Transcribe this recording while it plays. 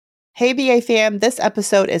Hey, VA fam, this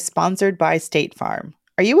episode is sponsored by State Farm.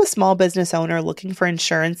 Are you a small business owner looking for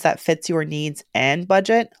insurance that fits your needs and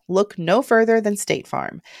budget? Look no further than State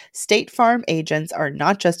Farm. State Farm agents are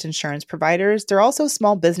not just insurance providers, they're also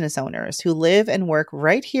small business owners who live and work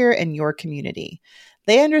right here in your community.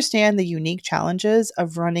 They understand the unique challenges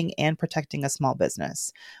of running and protecting a small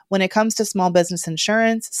business. When it comes to small business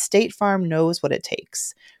insurance, State Farm knows what it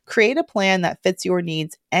takes. Create a plan that fits your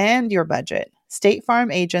needs and your budget. State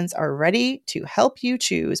Farm agents are ready to help you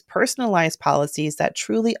choose personalized policies that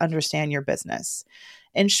truly understand your business.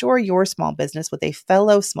 Insure your small business with a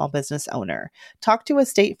fellow small business owner. Talk to a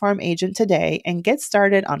State Farm agent today and get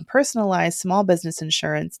started on personalized small business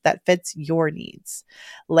insurance that fits your needs.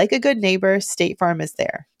 Like a good neighbor, State Farm is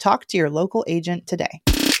there. Talk to your local agent today.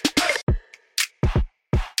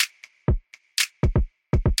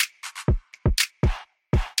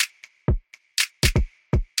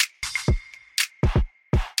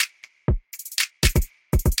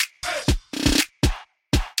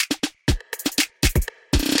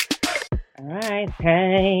 All right.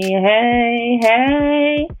 Hey.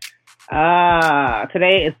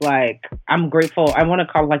 Today is I'm grateful. I want to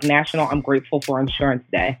call it National I'm Grateful for Insurance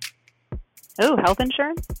Day. Oh, health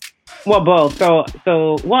insurance? Well, both.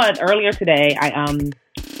 So one, earlier today, I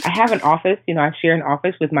have an office, I share an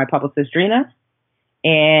office with my publicist, Drina.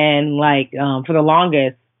 And for the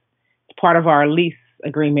longest, part of our lease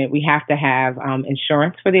agreement, we have to have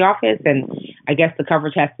insurance for the office. And I guess the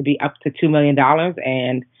coverage has to be up to $2 million.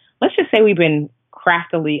 And let's just say we've been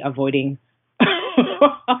craftily avoiding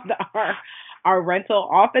our rental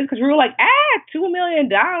office because we were like, $2 million,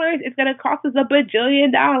 it's going to cost us $1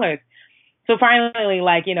 bajillion. So finally,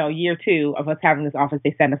 year two of us having this office,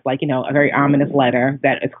 they sent us a very ominous letter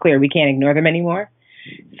that it's clear we can't ignore them anymore.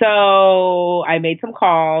 So I made some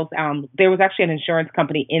calls. There was actually an insurance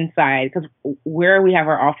company inside because where we have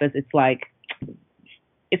our office, it's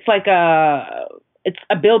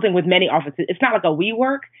a building with many offices. It's not like a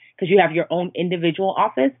WeWork because you have your own individual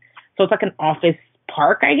office. So it's like an office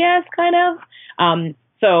park, I guess, kind of.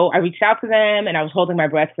 So I reached out to them and I was holding my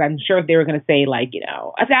breath because I'm sure they were going to say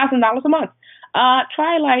 $1,000 a month.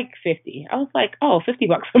 Try 50. I was like, $50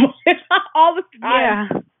 a month all the time.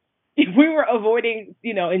 Yeah. We were avoiding,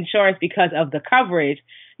 insurance because of the coverage.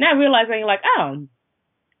 Now realizing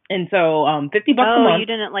and so $50 a month. Oh, you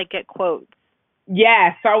didn't get quotes.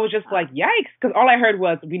 Yeah, so I was just yikes, because all I heard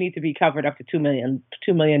was we need to be covered up to $2 million.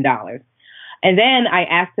 And then I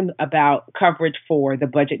asked him about coverage for the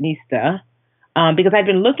Budgetnista, because I'd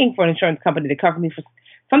been looking for an insurance company to cover me for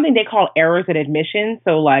something they call errors and admissions.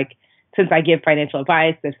 So since I give financial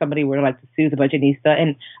advice, if somebody were to sue the Budgetnista,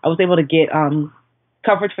 and I was able to get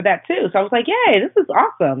coverage for that too. So I was like, yay, this is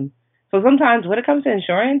awesome. So sometimes when it comes to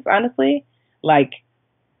insurance, honestly,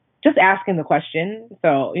 just asking the question.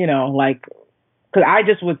 So, because I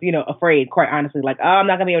just was, afraid, quite honestly, I'm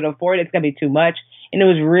not going to be able to afford it. It's going to be too much. And it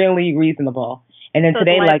was really reasonable. And then so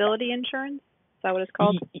today, liability insurance? Is that what it's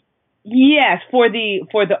called? Yes. For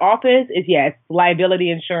the office, it's liability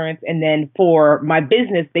insurance. And then for my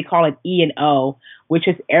business, they call it E&O, which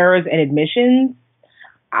is errors and admissions.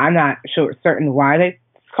 I'm not certain why they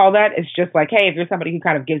call that. It's just hey, if you're somebody who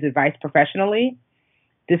kind of gives advice professionally,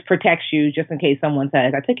 this protects you just in case someone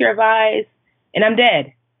says, I took your advice and I'm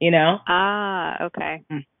dead. Okay.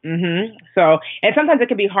 Mm-hmm. So, and sometimes it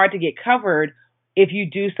can be hard to get covered if you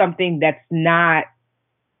do something that's not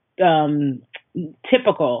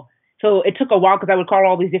typical. So it took a while because I would call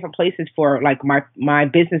all these different places for my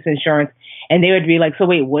business insurance, and they would be like, so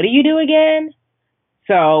wait, what do you do again?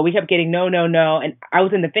 So we kept getting no. And I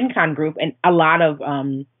was in the FinCon group, and a lot of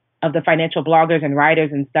the financial bloggers and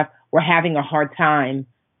writers and stuff were having a hard time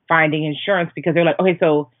finding insurance because they're like, okay,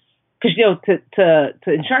 so because, to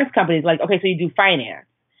insurance companies, okay, so you do finance.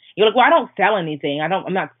 You're like, well, I don't sell anything.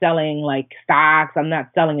 I'm not selling stocks. I'm not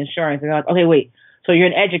selling insurance. And they're like, okay, wait, so you're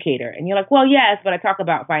an educator. And you're like, well, yes, but I talk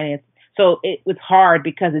about finance. So it was hard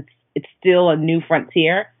because it's still a new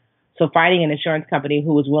frontier. So finding an insurance company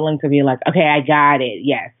who was willing to be okay, I got it.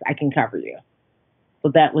 Yes, I can cover you. So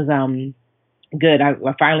that was good. I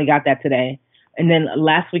finally got that today. And then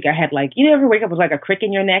last week I had you ever wake up with a crick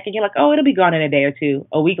in your neck and you're like, oh, it'll be gone in a day or two.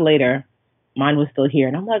 A week later, mine was still here.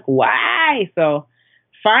 And I'm like, why? So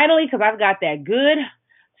finally, because I've got that good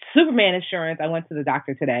Superman insurance, I went to the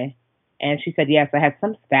doctor today. And she said, yes, I had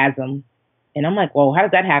some spasm. And I'm like, well, how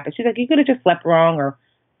did that happen? She's like, you could have just slept wrong or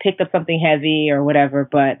picked up something heavy or whatever.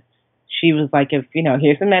 But she was like, if,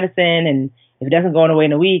 here's some medicine. And if it doesn't go away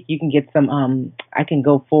in a week, you can get some, I can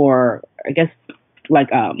go for, I guess, what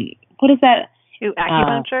is that? Ooh,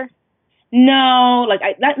 acupuncture? No,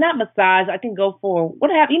 not massage. I can go for, what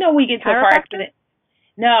happened? When you get into a car accident.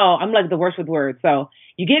 No, I'm like the worst with words. So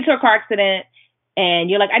you get into a car accident and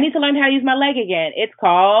you're like, I need to learn how to use my leg again. It's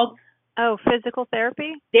called. Oh, physical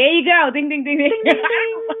therapy? There you go. Ding, ding, ding, ding. Ding, ding,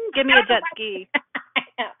 ding. Give me a jet ski.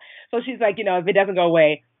 So she's like, if it doesn't go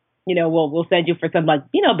away, we'll send you for some like,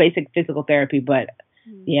 basic physical therapy. But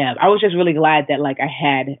yeah, I was just really glad that like I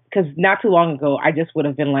had, because not too long ago, I just would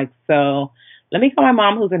have been like, so let me call my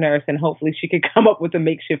mom who's a nurse and hopefully she could come up with a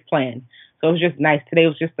makeshift plan. So it was just nice. Today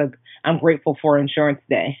was just I'm grateful for Insurance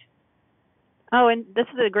Day. Oh, and this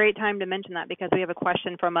is a great time to mention that because we have a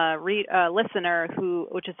question from a listener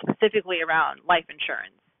which is specifically around life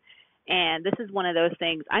insurance. And this is one of those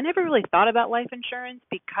things. I never really thought about life insurance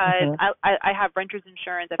because I have renter's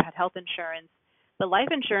insurance. I've had health insurance. But life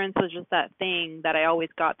insurance was just that thing that I always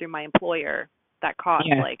got through my employer that cost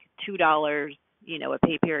like $2, a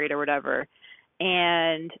pay period or whatever.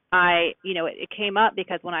 And it came up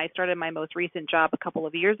because when I started my most recent job a couple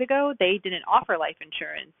of years ago, they didn't offer life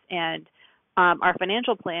insurance. And our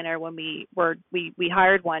financial planner, when we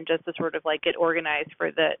hired one just to sort of like get organized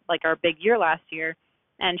for our big year last year,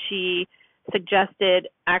 and she suggested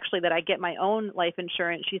actually that I get my own life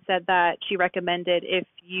insurance. She said that she recommended if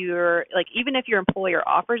you're like, even if your employer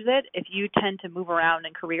offers it, if you tend to move around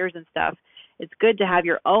in careers and stuff, it's good to have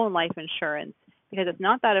your own life insurance because it's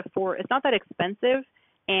not that expensive.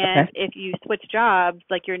 And if you switch jobs,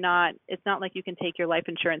 like it's not like you can take your life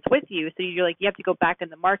insurance with you. So you have to go back in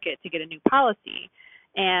the market to get a new policy.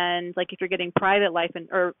 And like if you're getting private life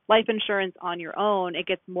insurance on your own, it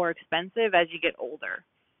gets more expensive as you get older.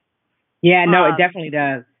 Yeah, no, it definitely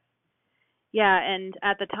does. Yeah, and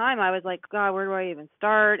at the time I was like, God, where do I even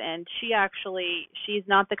start? And she's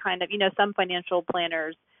not the kind of, some financial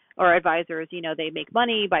planners or advisors, they make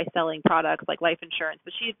money by selling products like life insurance,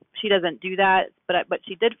 but she doesn't do that. But what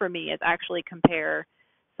she did for me is actually compare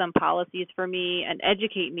some policies for me and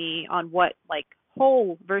educate me on what like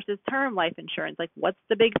whole versus term life insurance, like what's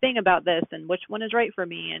the big thing about this and which one is right for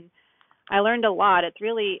me. And I learned a lot.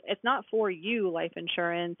 It's not for you, life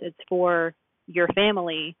insurance. It's for your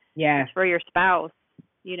family. Yeah. It's for your spouse,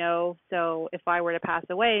 So if I were to pass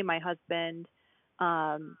away, my husband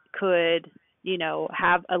could,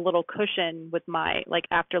 have a little cushion with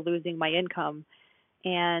after losing my income.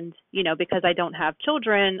 And, because I don't have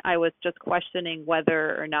children, I was just questioning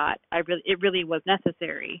whether or not it really was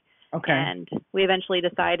necessary. Okay. And we eventually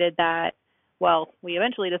decided I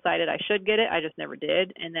should get it. I just never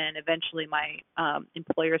did. And then eventually my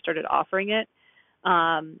employer started offering it.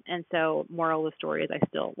 And so moral of the story is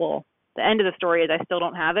the end of the story is I still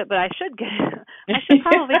don't have it, but I should get it. I should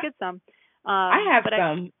probably get some. I have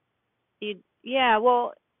some.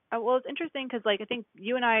 Well, it's interesting because I think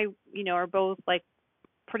you and I, are both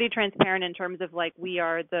pretty transparent in terms of we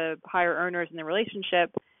are the higher earners in the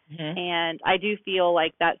relationship. Mm-hmm. And I do feel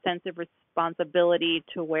that sense of responsibility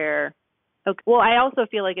to where, I also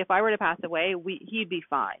feel if I were to pass away, he'd be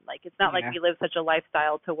fine. It's not like we live such a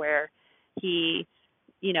lifestyle to where he,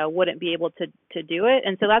 wouldn't be able to do it.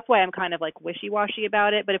 And so that's why I'm kind of wishy-washy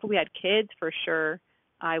about it. But if we had kids, for sure,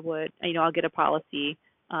 I would, I'll get a policy,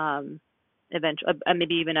 eventually,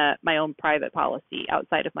 maybe even my own private policy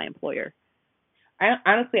outside of my employer.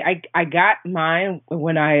 I got mine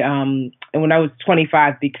when I was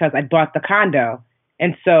 25 because I bought the condo.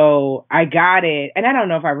 And so I got it. And I don't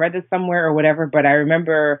know if I read this somewhere or whatever, but I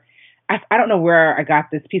remember, I don't know where I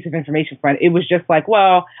got this piece of information from. It was just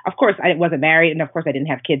well, of course I wasn't married. And of course I didn't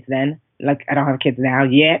have kids then. I don't have kids now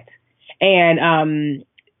yet. And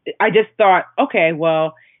I just thought, okay,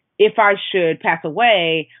 well, if I should pass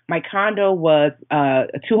away, my condo was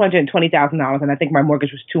 $220,000. And I think my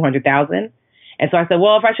mortgage was $200,000. And so I said,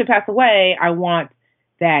 well, if I should pass away, I want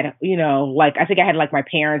that, I think I had my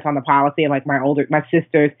parents on the policy and my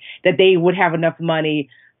sisters, that they would have enough money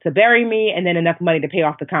to bury me and then enough money to pay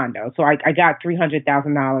off the condo. So I got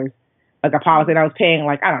 $300,000, a policy, and I was paying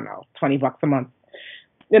I don't know, $20 a month.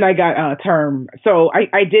 Then I got a term. So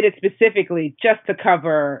I did it specifically just to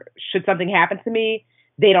cover, should something happen to me,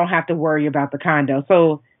 they don't have to worry about the condo.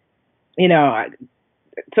 So,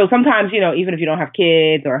 so sometimes, even if you don't have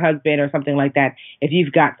kids or a husband or something like that, if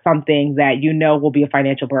you've got something that will be a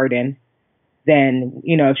financial burden, then,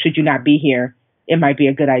 should you not be here, it might be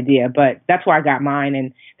a good idea. But that's why I got mine.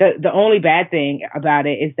 And the only bad thing about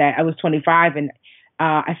it is that I was 25 and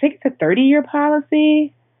I think it's a 30-year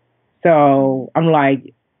policy. So I'm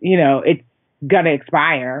it's going to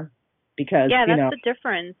expire because, yeah, that's the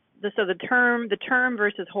difference. So the term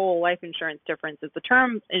versus whole life insurance difference is the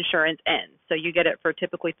term insurance ends. So you get it for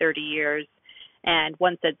typically 30 years. And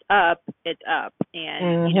once it's up, it's up.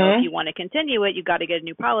 And, if you want to continue it, you got to get a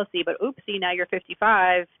new policy. But oopsie, now you're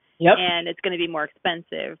 55 and it's going to be more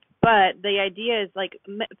expensive. But the idea is like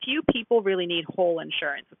few people really need whole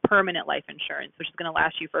insurance, permanent life insurance, which is going to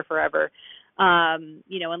last you for forever.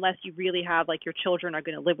 Unless you really have like your children are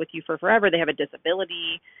going to live with you for forever, they have a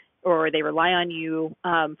disability, or they rely on you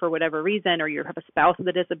for whatever reason, or you have a spouse with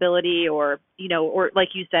a disability, or like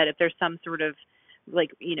you said, if there's some sort of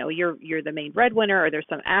like you're the main breadwinner, or there's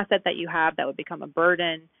some asset that you have that would become a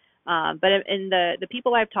burden. But in the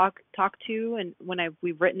people I've talked to, and when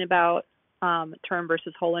we've written about term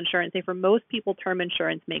versus whole insurance, say for most people, term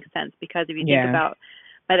insurance makes sense because if you think about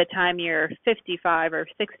by the time you're 55 or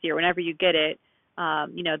 60 or whenever you get it,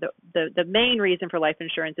 the main reason for life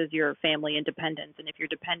insurance is your family independence. And if your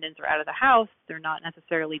dependents are out of the house, they're not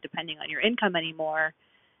necessarily depending on your income anymore.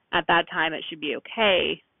 At that time, it should be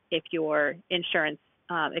okay if your insurance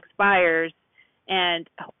expires. And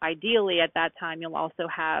ideally, at that time, you'll also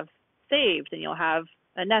have saved, and you'll have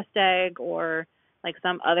a nest egg or like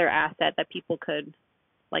some other asset that people could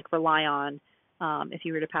like rely on if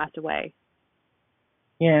you were to pass away.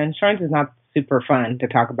 Yeah, insurance is not super fun to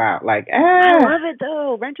talk about. Like, I love it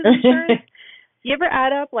though. Renter's insurance. You ever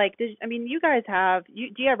add up like? You guys have? Do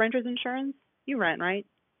you have renter's insurance? You rent, right?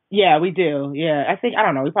 Yeah, we do. Yeah, I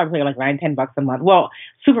don't know. We probably pay like $9-10 a month. Well,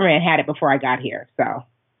 Superman had it before I got here, so.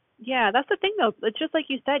 Yeah, that's the thing though. It's just like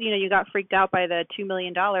you said. You got freaked out by the $2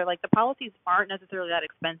 million. Like the policies aren't necessarily that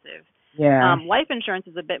expensive. Yeah. Life insurance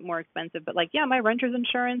is a bit more expensive, but like my renter's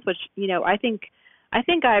insurance, which I think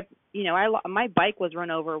my bike was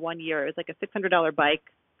run over one year. It was like a $600 bike,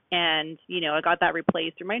 and I got that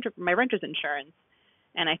replaced through my renter's insurance.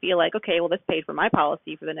 And I feel like, okay, well, this paid for my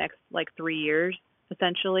policy for the next like 3 years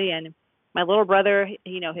essentially. And my little brother,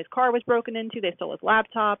 his car was broken into. They stole his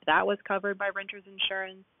laptop. That was covered by renter's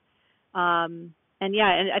insurance. And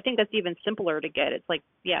I think that's even simpler to get. It's like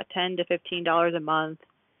 $10 to $15 a month.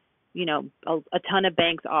 A ton of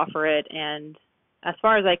banks offer it, and as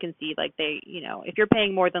far as I can see, like they, if you're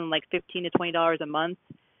paying more than like $15 to $20 a month,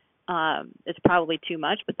 it's probably too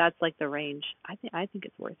much, but that's like the range. I think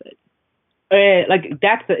it's worth it. Like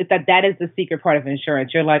that is the secret part of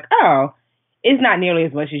insurance. You're like, oh, it's not nearly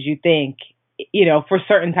as much as you think, for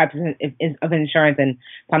certain types of insurance, and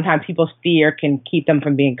sometimes people's fear can keep them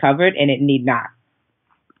from being covered, and it need not.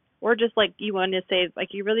 Or just like you want to say, like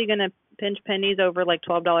you're really gonna pinch pennies over like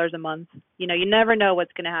 $12 a month. You never know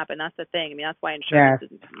what's gonna happen. That's the thing. I mean, that's why insurance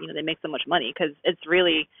is, they make so much money, because it's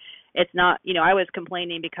not. I was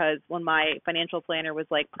complaining because when my financial planner was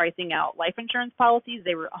like pricing out life insurance policies,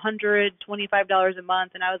 they were $125 a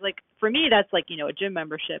month, and I was like, for me, that's like a gym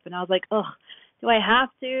membership, and I was like, ugh, do I have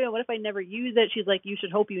to? What if I never use it? She's like, you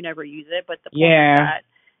should hope you never use it, but the point is that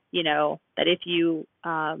that if you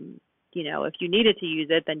if you needed to use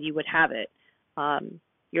it, then you would have it.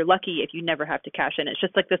 You're lucky if you never have to cash in. It's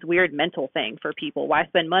just like this weird mental thing for people. Why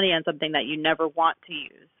spend money on something that you never want to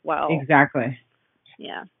use? Well, exactly.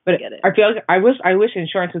 Yeah, but I get it. I feel like I wish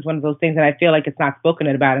insurance was one of those things, and I feel like it's not spoken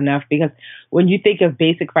about enough, because when you think of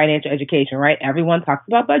basic financial education, right, everyone talks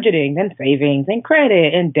about budgeting and savings and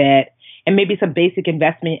credit and debt and maybe some basic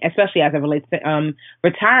investment, especially as it relates to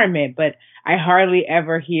retirement. But I hardly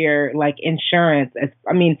ever hear like insurance.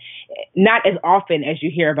 Not as often as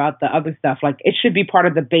you hear about the other stuff. Like it should be part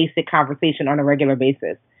of the basic conversation on a regular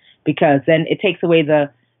basis, because then it takes away the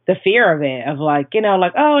fear of it, of like,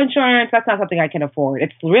 oh, insurance, that's not something I can afford.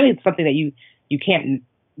 It's really something that you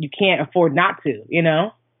can't afford not to,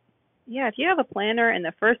 Yeah, if you have a planner and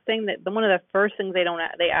one of the first things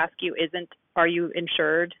they ask you isn't, are you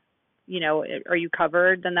insured? Are you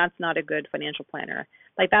covered? Then that's not a good financial planner.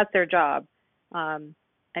 Like that's their job.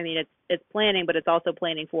 It's planning, but it's also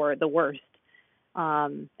planning for the worst.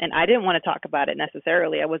 And I didn't want to talk about it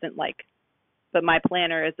necessarily. I wasn't but my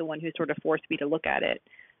planner is the one who sort of forced me to look at it.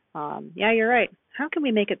 Yeah, you're right. How can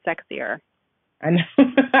we make it sexier? I know.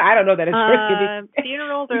 I don't know that it's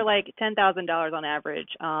funerals are like $10,000 on average.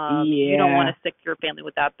 You don't want to stick your family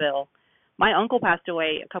with that bill. My uncle passed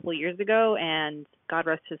away a couple of years ago, and God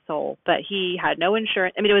rest his soul, but he had no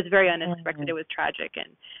insurance. It was very unexpected. It was tragic,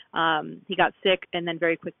 and he got sick and then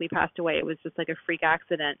very quickly passed away. It was just like a freak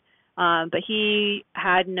accident. But he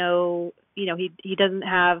had no, he doesn't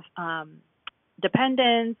have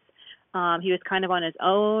dependents. He was kind of on his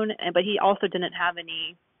own, but he also didn't have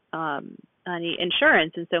any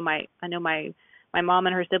insurance. And so I know my mom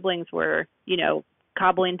and her siblings were,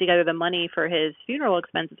 cobbling together the money for his funeral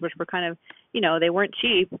expenses, which were kind of, they weren't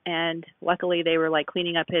cheap. And luckily they were like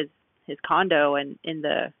cleaning up his condo, and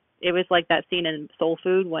it was like that scene in Soul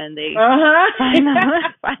Food when they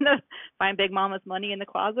find Big Mama's money in the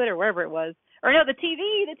closet or wherever it was. Or no, the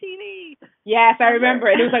TV. Yes, I remember.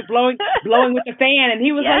 And it was like blowing with the fan, and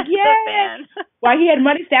he was like, yeah. Why, he had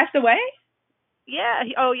money stashed away? Yeah.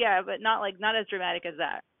 Oh, yeah, but not as dramatic as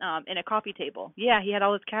that. In a coffee table. Yeah, he had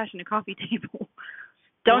all his cash in a coffee table.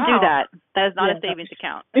 Don't do Wow. that. That is not Yeah, a savings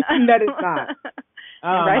account. that is not. And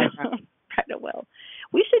Oh my write God. write a will.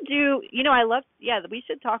 We should do. I love. Yeah, we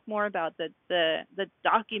should talk more about the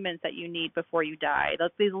documents that you need before you die.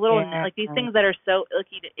 These little Yeah. like these things that are so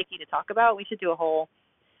icky to talk about. We should do a whole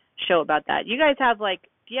show about that. You guys have like.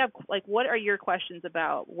 Do you have like what are your questions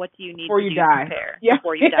about? What do you need Before to you do to die. prepare Yeah.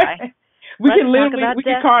 before you die? We Let's can talk literally, about we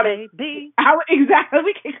can death, call it, baby. exactly,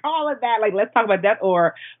 we can call it that. Like, let's talk about death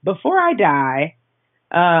or before I die.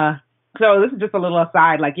 So this is just a little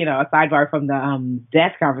aside, like, a sidebar from the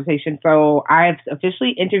death conversation. So I've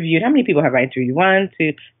officially interviewed, how many people have I interviewed? 1,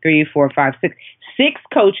 2, 3, 4, 5, 6. 6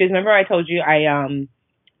 coaches. Remember I told you I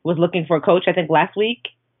was looking for a coach, I think last week?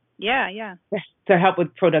 Yeah. To help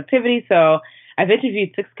with productivity. So I've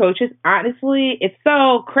interviewed 6 coaches. Honestly, it's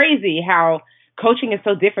so crazy how coaching is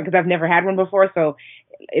so different because I've never had one before. So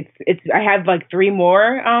I had like 3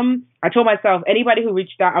 more. I told myself anybody who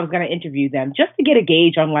reached out, I was going to interview them just to get a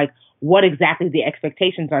gauge on like what exactly the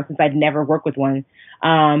expectations are since I'd never worked with one.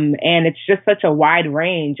 And it's just such a wide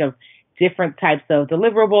range of different types of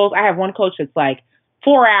deliverables. I have one coach that's like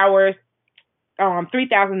 4 hours,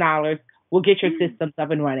 $3,000 will get your systems up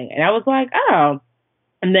and running. And I was like, oh.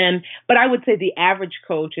 And then, but I would say the average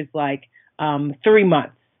coach is like 3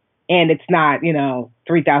 months, and it's not,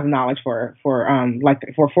 $3,000 for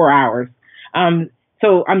 4 hours.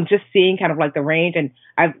 So I'm just seeing kind of like the range, and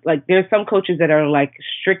I've like there's some coaches that are like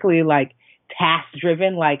strictly like task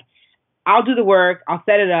driven, like I'll do the work, I'll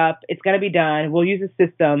set it up, it's gonna be done, we'll use a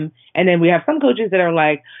system, and then we have some coaches that are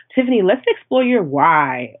like, Tiffany, let's explore your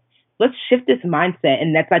why, let's shift this mindset,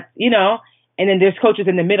 and that's like And then there's coaches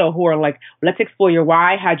in the middle who are like, let's explore your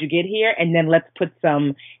why, how'd you get here, and then let's put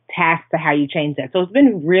some tasks to how you change that. So it's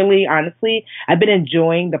been really, honestly, I've been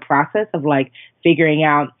enjoying the process of like figuring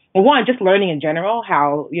out, well, one, just learning in general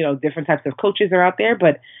how, different types of coaches are out there.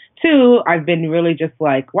 But 2, I've been really just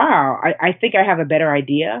like, wow, I think I have a better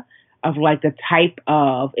idea of like the type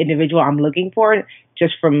of individual I'm looking for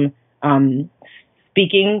just from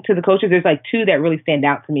speaking to the coaches. There's like 2 that really stand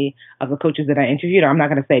out to me of the coaches that I interviewed. I'm not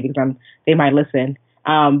going to say because they might listen.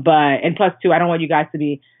 And plus 2, I don't want you guys to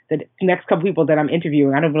be the next couple people that I'm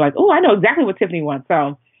interviewing. I don't be like, oh, I know exactly what Tiffany wants.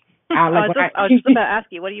 So I was just about to ask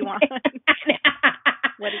you, what do you want?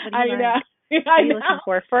 What do you want? What are you looking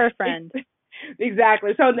for a friend?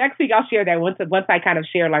 Exactly. So next week I'll share that once I kind of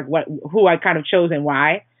share like who I kind of chose and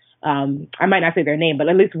why. I might not say their name, but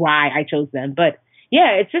at least why I chose them. But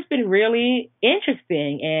yeah, it's just been really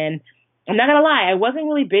interesting. And I'm not going to lie, I wasn't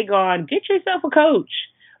really big on get yourself a coach.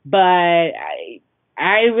 But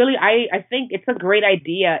I think it's a great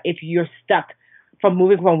idea if you're stuck from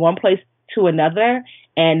moving from one place to another.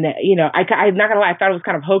 And, I'm not going to lie, I thought it was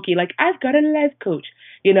kind of hokey, like, I've got a life coach,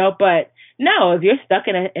 but no, if you're stuck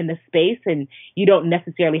in a space and you don't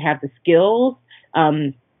necessarily have the skills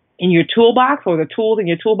in your toolbox or the tools in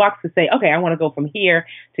your toolbox to say, okay, I want to go from here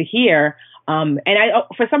to here. And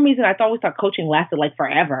for some reason, I always thought coaching lasted like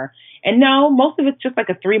forever. And no, most of it's just like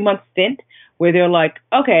a 3-month stint where they're like,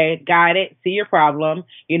 okay, got it, see your problem.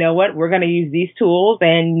 You know what? We're going to use these tools,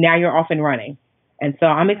 and now you're off and running. And so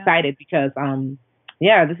I'm excited because,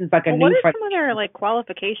 this is like a new. What are some other like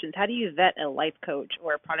qualifications? How do you vet a life coach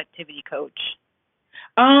or a productivity coach?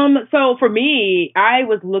 So for me, I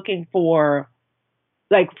was looking for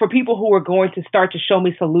people who were going to start to show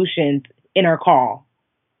me solutions in our call.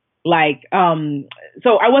 So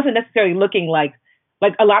I wasn't necessarily looking like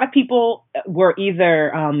a lot of people were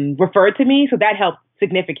either referred to me, so that helped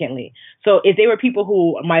significantly. So if they were people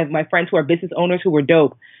who my friends who are business owners who were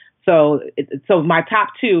dope, so my top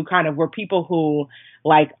 2 kind of were people who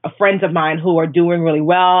like friends of mine who are doing really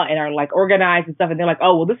well and are like organized and stuff, and they're like,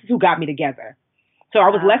 oh well, this is who got me together. So I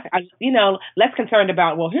was less concerned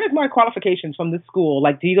about, well, here's my qualifications from this school.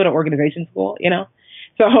 Like, do you go to organization school?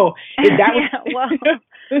 So is that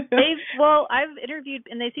I've interviewed,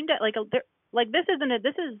 and they seem to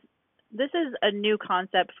this is a new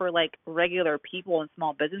concept for like regular people and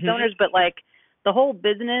small business owners, but like the whole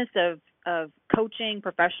business of coaching,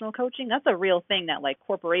 professional coaching, that's a real thing that like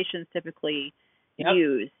corporations typically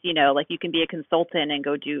use. Like you can be a consultant and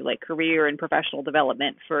go do like career and professional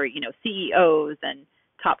development for, CEOs and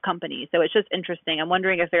top companies. So it's just interesting. I'm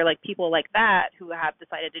wondering if there are like people like that who have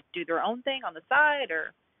decided to do their own thing on the side,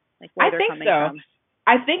 or like where they're coming from.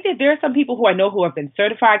 I think that there are some people who I know who have been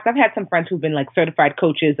certified. Cause I've had some friends who've been like certified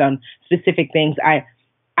coaches on specific things.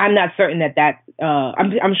 I'm not certain that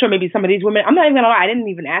I'm sure maybe some of these women, I'm not even gonna lie, I didn't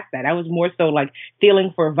even ask that. I was more so like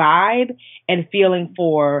feeling for vibe and feeling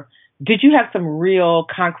for, did you have some real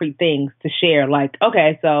concrete things to share? Like,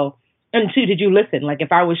 okay, so And two, did you listen? Like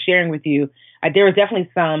if I was sharing with you, there was definitely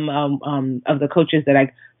some of the coaches that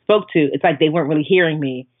I spoke to. It's like they weren't really hearing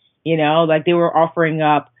me, like they were offering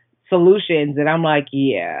up solutions, and I'm like,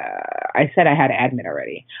 yeah, I said I had an admin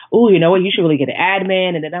already. Oh, you know what? You should really get an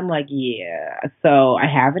admin, and then I'm like, yeah, so I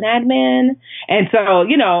have an admin, and so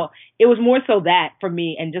it was more so that for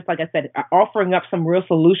me, and just like I said, offering up some real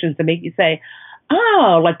solutions to make you say,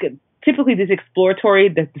 oh, like typically these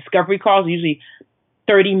the discovery calls usually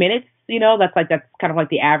 30 minutes, that's kind of like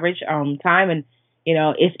the average time. And,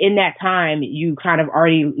 if in that time you kind of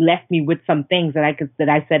already left me with some things that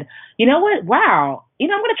I said, you know what? Wow. I'm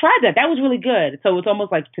going to try that. That was really good. So it's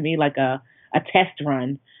almost like to me, like a test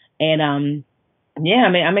run. And, yeah,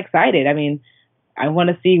 I mean, I'm excited. I mean, I want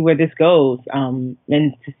to see where this goes. And,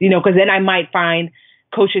 cause then I might find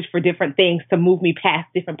coaches for different things to move me past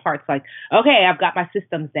different parts. Like, okay, I've got my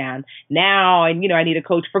systems down now. And, I need a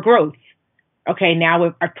coach for growth. Okay,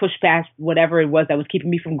 now I pushed past whatever it was that was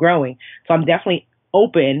keeping me from growing. So I'm definitely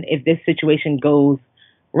open if this situation goes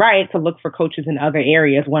right to look for coaches in other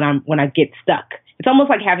areas when I get stuck. It's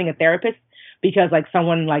almost like having a therapist because like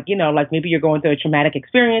someone like maybe you're going through a traumatic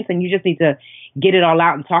experience and you just need to get it all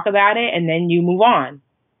out and talk about it and then you move on,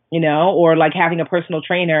 or like having a personal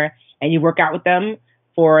trainer and you work out with them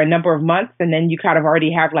for a number of months and then you kind of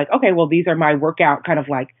already have like, okay, well these are my workout kind of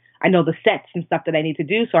like I know the sets and stuff that I need to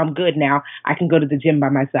do, so I'm good now. I can go to the gym by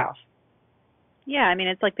myself. Yeah, I mean,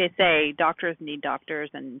 it's like they say, doctors need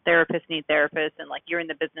doctors and therapists need therapists, and like you're in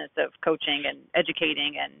the business of coaching and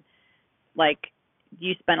educating, and like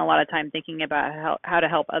you spend a lot of time thinking about how to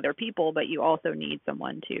help other people, but you also need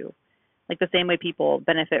someone to, like the same way people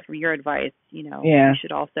benefit from your advice, Yeah. You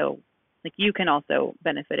should also, like you can also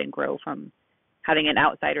benefit and grow from having an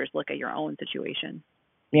outsider's look at your own situation.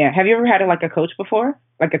 Yeah. Have you ever had like a coach before?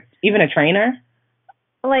 Like even a trainer?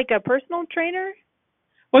 Like a personal trainer?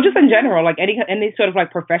 Well, just in general, like any sort of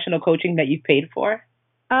like professional coaching that you've paid for?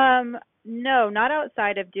 No, not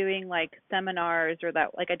outside of doing like seminars or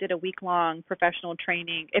that, like I did a week-long professional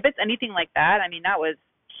training. If it's anything like that, I mean, that was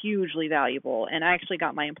hugely valuable. And I actually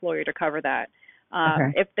got my employer to cover that.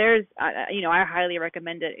 Okay. If there's, I highly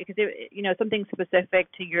recommend it because, something specific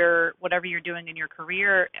to whatever you're doing in your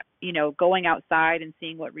career, going outside and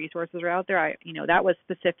seeing what resources are out there. That was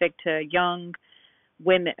specific to young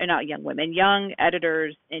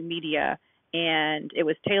editors in media, and it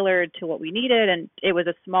was tailored to what we needed. And it was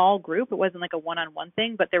a small group. It wasn't like a one-on-one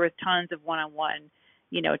thing, but there was tons of one-on-one,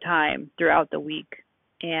 time throughout the week.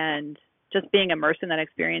 And just being immersed in that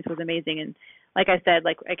experience was amazing. And like I said,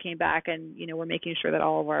 like I came back and, we're making sure that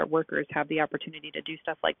all of our workers have the opportunity to do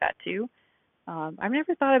stuff like that too. I've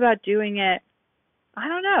never thought about doing it. I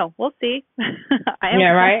don't know. We'll see.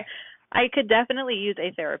 Yeah, right. I could definitely use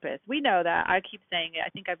a therapist. We know that. I keep saying it. I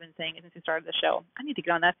think I've been saying it since we started the show. I need to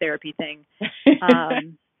get on that therapy thing.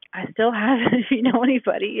 I still haven't. If you know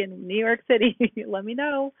anybody in New York City, let me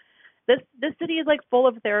know. This city is like full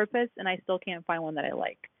of therapists, and I still can't find one that I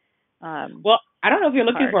like. Well, I don't know if you're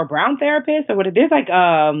looking for a brown therapist or what it is. Like,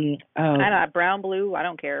 I don't know, brown, blue. I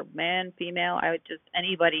don't care, man, female. I would just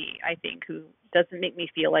anybody. I think who doesn't make me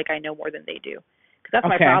feel like I know more than they do, because that's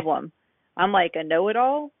my problem. I'm like a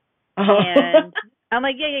know-it-all, and I'm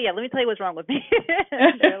like, yeah. Let me tell you what's wrong with me.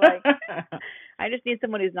 They're like, I just need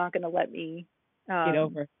someone who's not going to let me get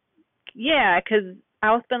over. Yeah, because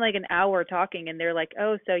I'll spend like an hour talking, and they're like,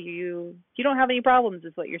 "Oh, so you don't have any problems?"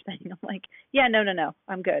 Is what you're saying? I'm like, "Yeah, no,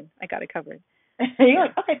 I'm good. I got it covered." You're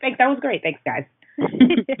like, "Okay, thanks. That was great. Thanks, guys."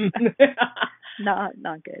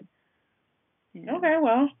 Not good. Yeah. Okay,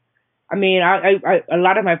 well, I mean, I a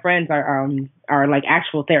lot of my friends are like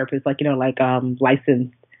actual therapists, like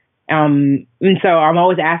licensed. And so I'm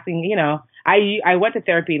always asking, I went to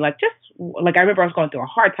therapy like I remember I was going through a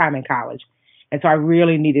hard time in college, and so I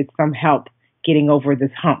really needed some help getting over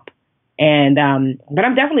this hump. And but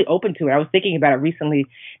I'm definitely open to it. I was thinking about it recently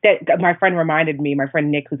that my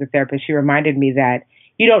friend Nick, who's a therapist, she reminded me that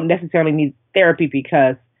you don't necessarily need therapy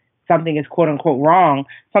because something is quote unquote wrong.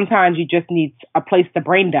 Sometimes you just need a place to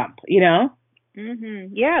brain dump,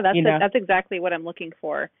 Mhm. Yeah, that's exactly what I'm looking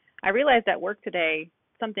for. I realized at work today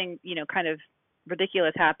something, kind of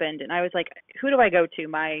ridiculous happened, and I was like, who do I go to?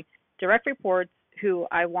 My direct reports, who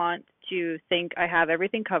I want to think I have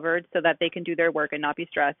everything covered so that they can do their work and not be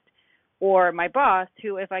stressed, or my boss,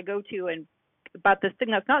 who if I go to and about this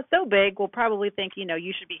thing that's not so big will probably think,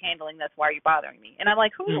 you should be handling this. Why are you bothering me? And I'm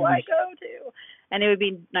like, who do I go to? And it would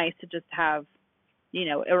be nice to just have,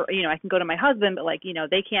 I can go to my husband, but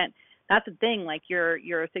they can't, that's the thing. Like your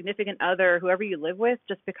significant other, whoever you live with,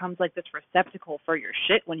 just becomes like this receptacle for your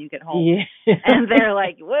shit when you get home. Yeah. And they're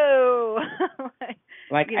like, whoa.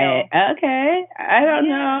 Like, you know, okay, I don't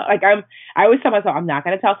know. Like, I always tell myself, I'm not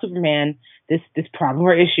going to tell Superman this problem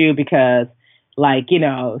or issue because, like, you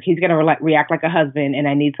know, he's going to react like a husband, and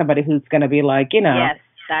I need somebody who's going to be like, you know. Yes,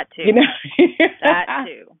 that too. You know. That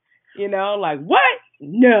too. You know, like, what?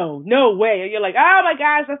 No way. And you're like, oh my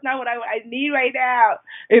gosh, that's not what I need right now.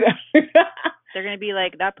 You know. They're going to be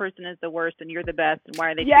like, that person is the worst and you're the best. And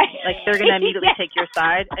why are they like, they're going to immediately take your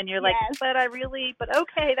side. And you're like, but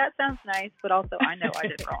okay, that sounds nice. But also, I know I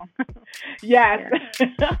did wrong. Yes.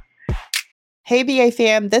 Hey, BA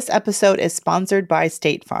fam, this episode is sponsored by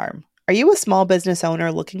State Farm. Are you a small business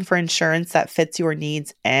owner looking for insurance that fits your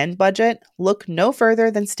needs and budget? Look no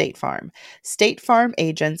further than State Farm. State Farm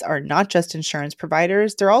agents are not just insurance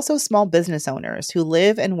providers, they're also small business owners who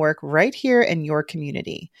live and work right here in your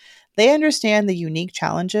community. They understand the unique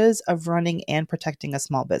challenges of running and protecting a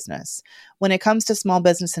small business. When it comes to small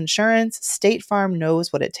business insurance, State Farm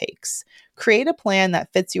knows what it takes. Create a plan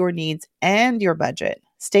that fits your needs and your budget.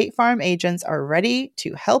 State Farm agents are ready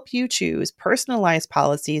to help you choose personalized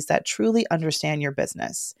policies that truly understand your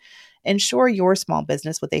business. Insure your small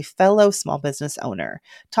business with a fellow small business owner.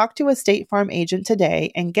 Talk to a State Farm agent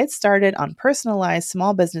today and get started on personalized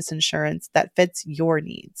small business insurance that fits your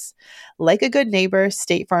needs. Like a good neighbor,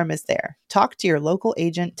 State Farm is there. Talk to your local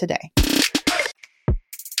agent today.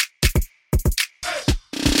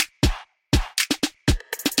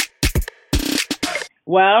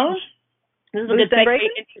 Well, this is a good segue.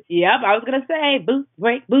 Yep, I was going to say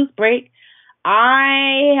boost break.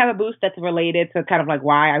 I have a boost that's related to kind of like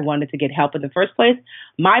why I wanted to get help in the first place.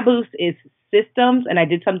 My boost is systems, and I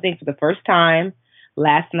did something for the first time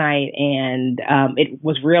last night, and it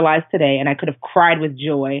was realized today, and I could have cried with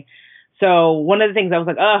joy. So one of the things I was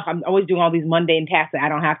like, I'm always doing all these mundane tasks that I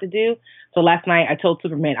don't have to do. So last night I told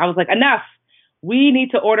Superman, I was like, enough. We need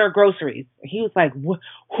to order groceries. He was like,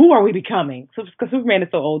 who are we becoming? Because Superman is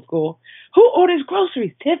so old school. Who orders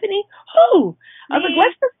groceries? Tiffany? Who? I was like,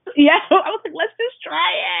 let's just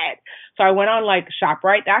try it. So I went on like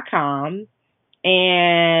ShopRite.com,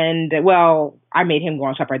 and well, I made him go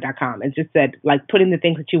on ShopRite.com and just said, like, put in the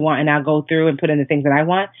things that you want, and I'll go through and put in the things that I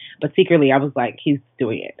want. But secretly, I was like, he's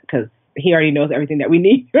doing it because he already knows everything that we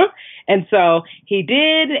need. And so he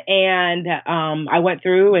did, and I went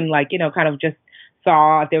through and, like, you know, kind of just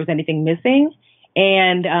saw if there was anything missing.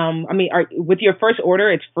 And with your first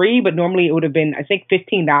order, it's free, but normally it would have been, I think,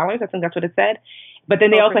 $15. I think that's what it said. But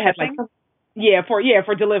then they also had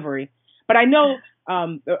for delivery. But I know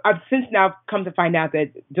I've since now come to find out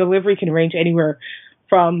that delivery can range anywhere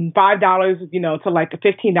from $5, you know, to like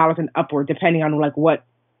 $15 and upward, depending on like what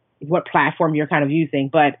platform you're kind of using.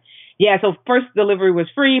 But yeah, so first delivery was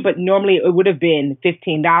free, but normally it would have been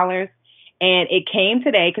 $15. And it came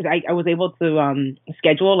today because I was able to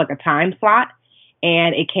schedule like a time slot,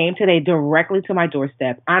 and it came today directly to my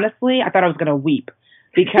doorstep. Honestly, I thought I was going to weep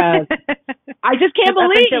because I just can't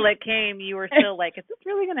believe. Until it came, you were still like, is this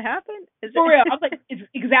really going to happen? For real. I was like, it's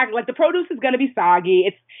exactly, like the produce is going to be soggy.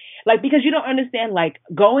 It's like, because you don't understand, like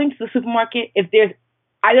going to the supermarket, if there's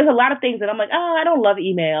a lot of things that I'm like, I don't love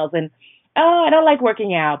emails, and I don't like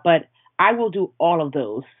working out, but I will do all of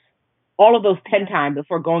those 10 times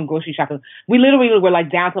before going grocery shopping. We literally were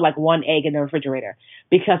like down to like one egg in the refrigerator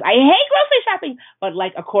because I hate grocery shopping. But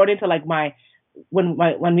like, according to like when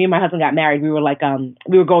me and my husband got married, we were like,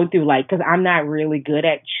 we were going through like, cause I'm not really good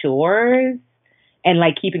at chores and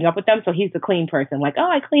like keeping up with them. So he's the clean person. Like,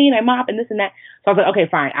 I clean, I mop and this and that. So I was like, okay,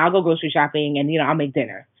 fine. I'll go grocery shopping and, you know, I'll make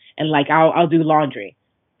dinner and like, I'll do laundry.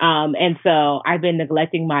 And so I've been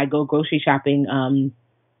neglecting my grocery shopping,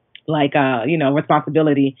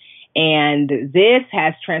 responsibility. And this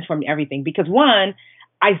has transformed everything because, one,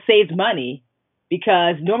 I saved money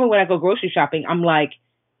because normally when I go grocery shopping, I'm like,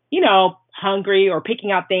 you know, hungry or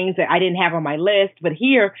picking out things that I didn't have on my list. But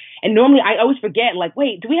here, and normally I always forget, like,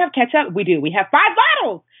 wait, do we have ketchup? We do. We have 5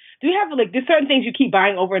 bottles. Do we have, like, there's certain things you keep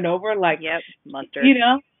buying over and over, like, yep, mustard. You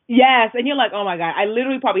know? Yes. And you're like, oh my God, I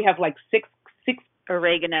literally probably have like six.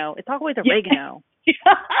 Oregano. It's always oregano.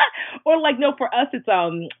 Or like, no, for us,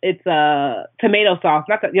 it's tomato sauce,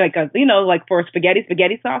 not like for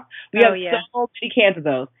spaghetti sauce. We have so many cans of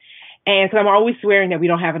those. And so I'm always swearing that we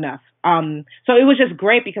don't have enough. So it was just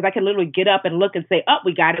great because I could literally get up and look and say, oh,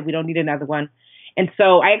 we got it. We don't need another one. And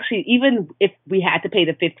so I actually, even if we had to pay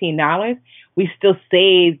the $15, we still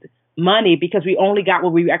saved money because we only got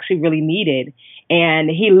what we actually really needed. And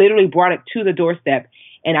he literally brought it to the doorstep.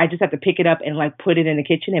 And I just have to pick it up and like put it in the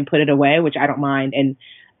kitchen and put it away, which I don't mind. And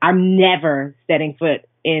I'm never setting foot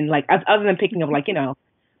in like, other than picking up like, you know,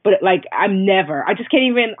 But like I just can't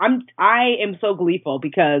even. I am so gleeful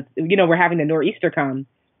because we're having the nor'easter come,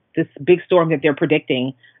 this big storm that they're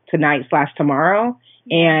predicting tonight/tomorrow,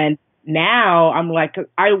 and now I'm like,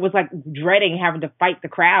 I was like dreading having to fight the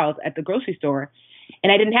crowds at the grocery store,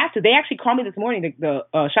 and I didn't have to. They actually called me this morning, the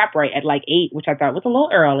ShopRite at like 8, which I thought was a little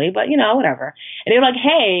early, but whatever. And they were like,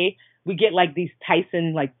 hey. We get like these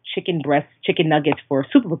Tyson like chicken nuggets for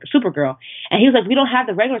Supergirl, and he was like, we don't have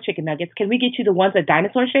the regular chicken nuggets. Can we get you the ones that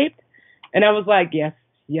dinosaur shaped? And I was like, yes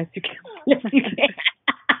you can, yes you can.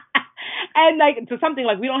 And like so something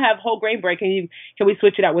like we don't have whole grain bread. Can we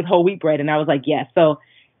switch it out with whole wheat bread? And I was like, yes. So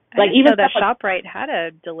like even that ShopRite had a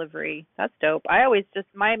delivery. That's dope. I always just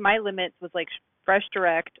my limits was like Fresh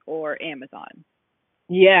Direct or Amazon.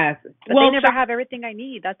 Yes. But they never have everything I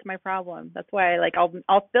need. That's my problem. That's why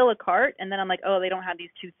I'll fill a cart and then I'm like, oh, they don't have these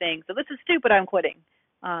two things. So this is stupid. I'm quitting.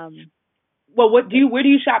 Well, where do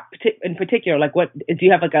you shop in particular? Like what do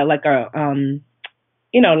you have like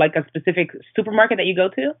a specific supermarket that you go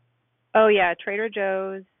to? Oh yeah, Trader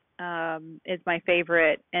Joe's is my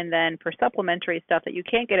favorite. And then for supplementary stuff that you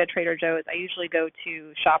can't get at Trader Joe's, I usually go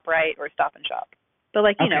to ShopRite or Stop and Shop. So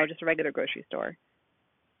just a regular grocery store.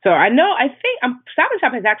 So I think Stop and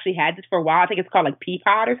Shop has actually had this for a while. I think it's called like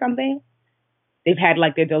Peapod or something. They've had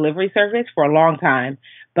like their delivery service for a long time.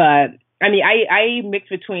 But I mean, I mix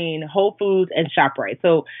between Whole Foods and ShopRite.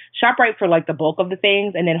 So ShopRite for like the bulk of the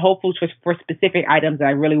things, and then Whole Foods for specific items that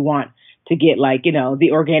I really want to get, like, the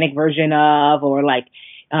organic version of, or like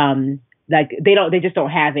they just don't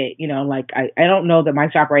have it. Like I don't know that my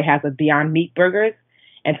ShopRite has a Beyond Meat burgers,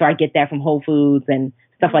 and so I get that from Whole Foods and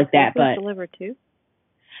stuff like that. But delivered too.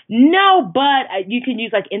 No, but you can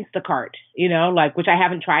use like Instacart, like, which I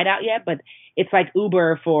haven't tried out yet, but it's like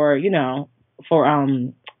Uber for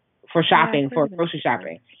shopping, for grocery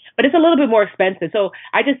shopping. But it's a little bit more expensive. So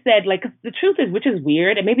I just said, like, 'cause the truth is, which is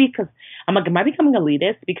weird, and maybe because I'm like, am I becoming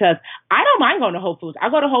elitist? Because I don't mind going to Whole Foods.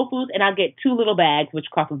 I'll go to Whole Foods and I'll get 2 little bags, which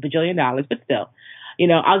cost $1 bajillion, but still,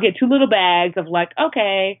 I'll get 2 little bags of like,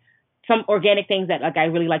 okay, some organic things that like I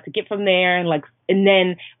really like to get from there,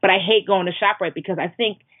 but I hate going to ShopRite because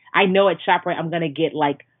I know at ShopRite I'm going to get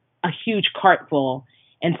like a huge cart full.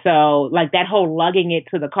 And so like that whole lugging it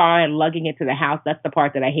to the car and lugging it to the house, that's the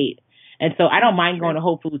part that I hate. And so I don't mind going to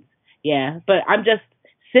Whole Foods. Yeah. But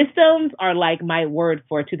systems are like my word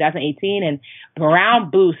for 2018, and morale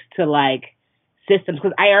boost to like systems,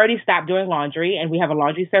 because I already stopped doing laundry and we have a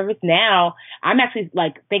laundry service. Now I'm actually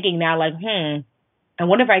like thinking now like, I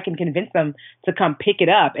wonder if I can convince them to come pick it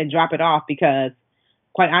up and drop it off, because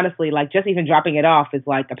quite honestly, like just even dropping it off is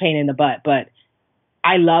like a pain in the butt, but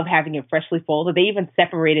I love having it freshly folded. They even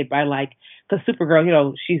separate it by like, because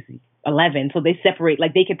Supergirl, she's 11, so they separate,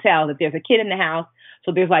 like they could tell that there's a kid in the house.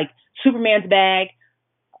 So there's like Superman's bag,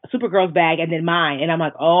 Supergirl's bag, and then mine. And I'm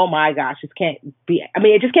like, oh my gosh, it just can't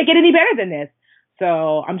get any better than this.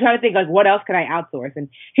 So I'm trying to think like, what else can I outsource? And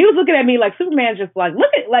he was looking at me like, Superman's just like,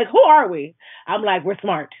 look at, like, who are we? I'm like, we're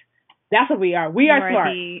smart. That's what we are. We are smart.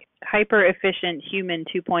 The hyper efficient human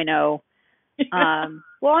 2.0.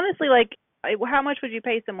 Well, honestly, like, how much would you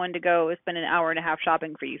pay someone to go spend an hour and a half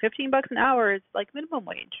shopping for you? $15 an hour is like minimum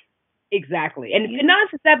wage. Exactly. And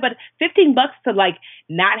not just that, but $15 to like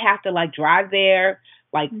not have to like drive there,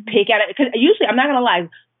 like pick out it. Because usually, I'm not gonna lie,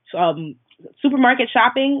 supermarket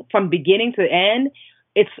shopping from beginning to end,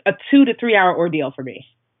 it's a 2 to 3 hour ordeal for me.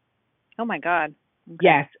 Oh my God. Okay.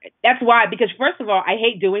 Yes, that's why. Because first of all, I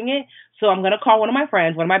hate doing it. So I'm going to call one of my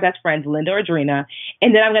best friends, Linda or Adrena,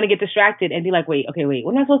 and then I'm going to get distracted and be like, wait,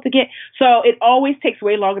 what am I supposed to get? So it always takes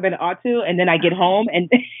way longer than it ought to. And then I get home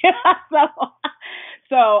and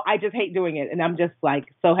so I just hate doing it. And I'm just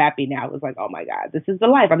like so happy now. It was like, oh my God, this is the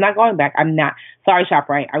life. I'm not going back. I'm not. Sorry,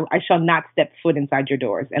 ShopRite. I shall not step foot inside your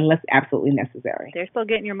doors unless absolutely necessary. They're still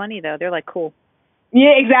getting your money though. They're like, cool.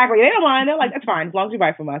 Yeah, exactly. They don't mind. They're like, that's fine as long as you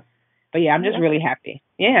buy from us. But yeah, I'm just really happy.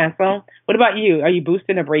 Yeah. So what about you? Are you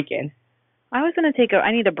boosting or breaking? I was going to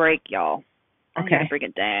I need a break, y'all. I need to bring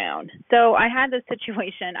it down. So I had this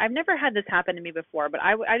situation. I've never had this happen to me before, but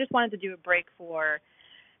I just wanted to do a break for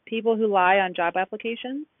people who lie on job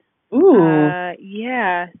applications. Ooh.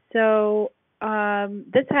 Yeah. So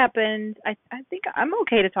this happened. I think I'm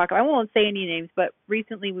okay to talk about. I won't say any names, but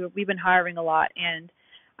recently we've been hiring a lot, and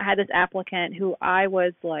I had this applicant who I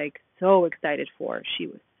was like so excited for. She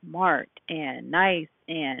was smart and nice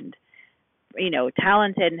and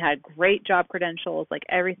talented and had great job credentials. Like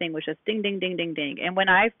everything was just ding, ding, ding, ding, ding. And when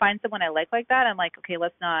I find someone I like that, I'm like, okay,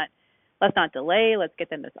 let's not delay. Let's get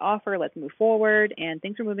them this offer. Let's move forward. And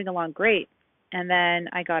things were moving along great. And then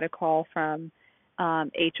I got a call from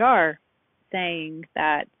HR saying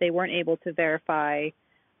that they weren't able to verify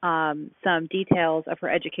some details of her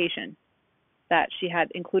education that she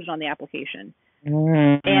had included on the application and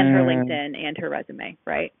her Mm. LinkedIn and her resume,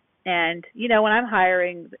 right? And when I'm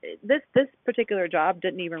hiring, this particular job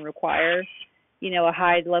didn't even require, a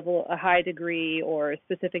high degree or a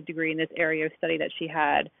specific degree in this area of study that she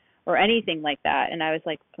had or anything like that. And I was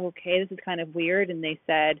like, okay, this is kind of weird. And they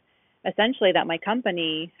said essentially that my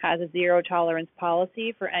company has a zero tolerance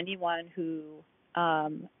policy for anyone who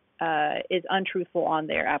is untruthful on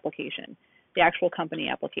their application, the actual company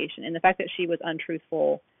application. And the fact that she was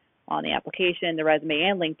untruthful on the application, the resume,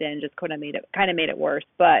 and LinkedIn just kind of made it worse.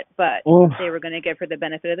 But Oof. they were going to give her the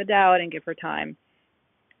benefit of the doubt and give her time.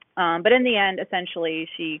 But in the end, essentially,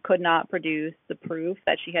 she could not produce the proof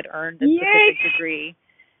that she had earned this specific degree.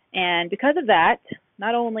 And because of that,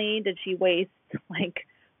 not only did she waste like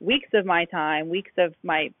weeks of my time, weeks of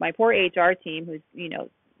my poor HR team, who's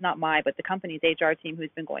not but the company's HR team,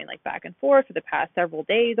 who's been going like back and forth for the past several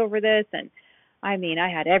days over this. And I mean, I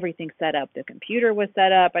had everything set up. The computer was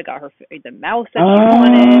set up. I got her the mouse that she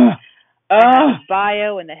wanted. I had the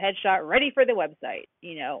bio and the headshot ready for the website,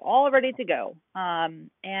 all ready to go.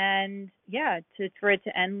 And yeah, for it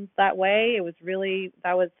to end that way, it was really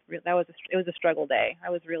it was a struggle day. I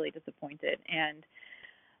was really disappointed,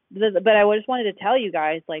 but I just wanted to tell you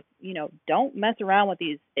guys, like, don't mess around with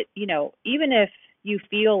these. Even if you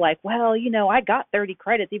feel like, well, I got 30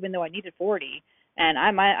 credits even though I needed 40. And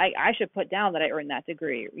I should put down that I earned that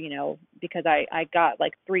degree, because I got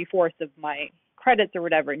like 3/4 of my credits or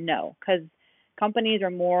whatever. No, because companies are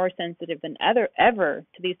more sensitive than ever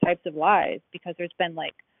to these types of lies, because there's been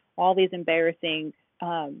like all these embarrassing,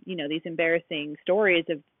 these embarrassing stories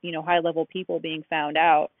of, high level people being found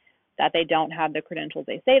out that they don't have the credentials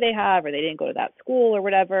they say they have, or they didn't go to that school or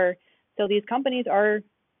whatever. So these companies are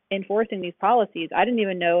enforcing these policies. I didn't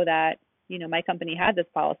even know that, my company had this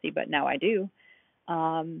policy, but now I do.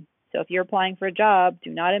 So if you're applying for a job, do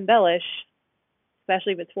not embellish,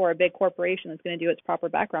 especially if it's for a big corporation that's going to do its proper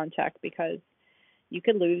background check, because you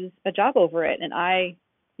could lose a job over it. And I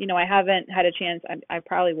haven't had a chance. I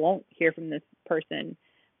probably won't hear from this person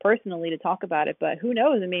personally to talk about it, but who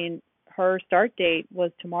knows? I mean, her start date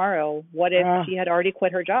was tomorrow. What if she had already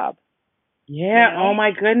quit her job? Yeah. Oh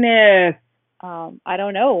my goodness. I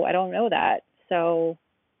don't know. I don't know that. So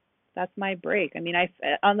that's my break. I mean,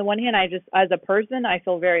 on the one hand, I just, as a person, I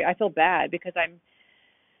feel bad, because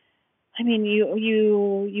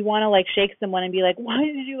you want to like shake someone and be like, why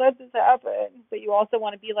did you let this happen? But you also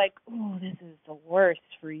want to be like, oh, this is the worst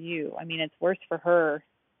for you. I mean, it's worse for her,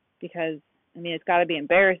 because it's got to be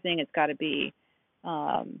embarrassing. It's got to be,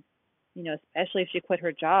 especially if she quit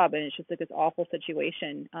her job, and it's just like this awful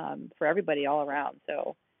situation for everybody all around.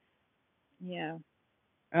 So, yeah.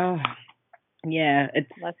 Oh, yeah. It's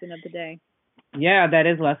lesson of the day. Yeah, that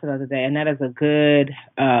is lesson of the day, and that is a good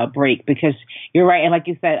break, because you're right, and like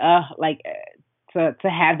you said, to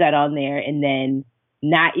have that on there and then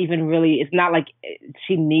not even really, it's not like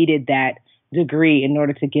she needed that degree in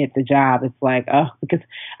order to get the job. It's like, because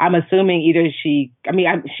I'm assuming either she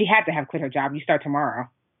had to have quit her job. You start tomorrow,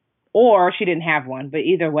 or she didn't have one. But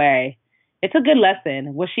either way, it's a good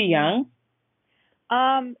lesson. Was she young?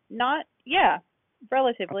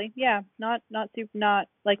 Relatively, yeah. Not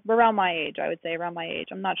like around my age. I would say around my age.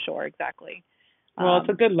 I'm not sure exactly. Well, it's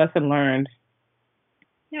a good lesson learned.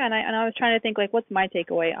 Yeah, and I was trying to think, like, what's my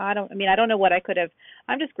takeaway? I don't know what I could have.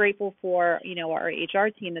 I'm just grateful for our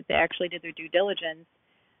HR team that they actually did their due diligence.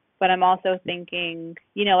 But I'm also thinking,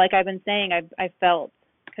 like I've been saying, I felt,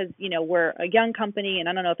 because we're a young company, and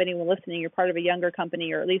I don't know if anyone listening, you're part of a younger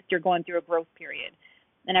company, or at least you're going through a growth period,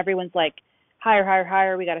 and everyone's like,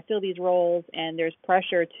 hire, we got to fill these roles, and there's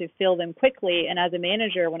pressure to fill them quickly. And as a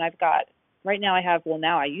manager, when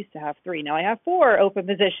now I used to have 3, now I have 4 open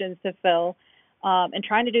positions to fill, and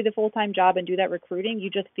trying to do the full-time job and do that recruiting,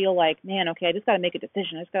 you just feel like, man, okay, I just got to make a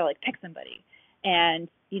decision. I just got to like pick somebody. And,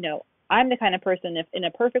 I'm the kind of person, if in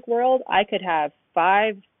a perfect world, I could have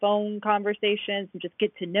 5 phone conversations and just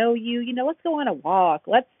get to know you. Let's go on a walk.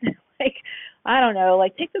 Let's I don't know,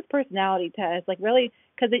 take this personality test, really,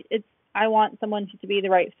 because it's, I want someone to be the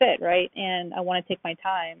right fit, right? And I want to take my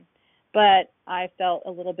time. But I felt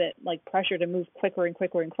a little bit like pressure to move quicker and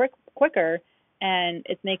quicker and quicker. And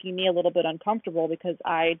it's making me a little bit uncomfortable, because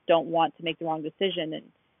I don't want to make the wrong decision.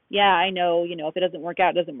 And yeah, I know, if it doesn't work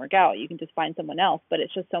out, it doesn't work out. You can just find someone else. But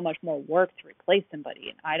it's just so much more work to replace somebody.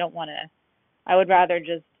 And I would rather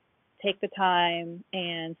just take the time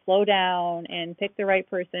and slow down and pick the right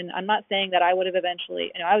person. I'm not saying that I would have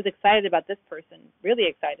eventually, I was excited about this person, really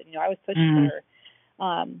excited. I was pushing for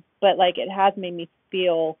her. But it has made me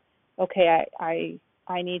feel, okay, I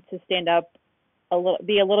need to stand up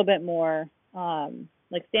be a little bit more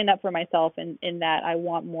like stand up for myself in that I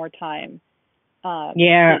want more time.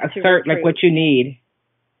 To assert like what you need.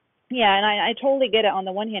 Yeah, and I totally get it. On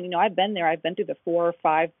the one hand, I've been there. I've been through the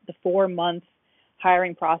 4 month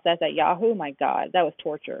hiring process at Yahoo. My God, that was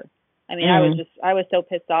torture. I mean, I was so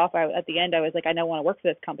pissed off. At the end, I was like, I don't want to work for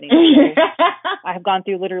this company. So I have gone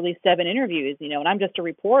through literally 7 interviews, and I'm just a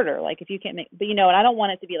reporter. Like, if you can't but and I don't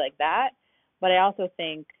want it to be like that. But I also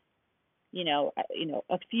think,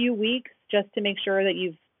 a few weeks just to make sure that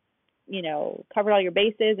you've, covered all your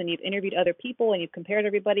bases and you've interviewed other people and you've compared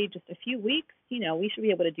everybody. Just a few weeks, we should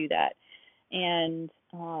be able to do that. And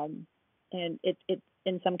it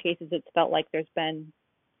in some cases it's felt like there's been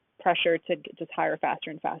pressure to just hire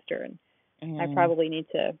faster and faster, and I probably need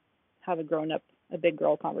to have a big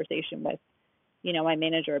girl conversation with my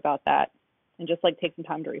manager about that, and just like take some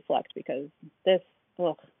time to reflect, because this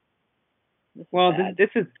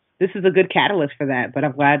is a good catalyst for that. But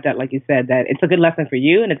I'm glad that, like you said, that it's a good lesson for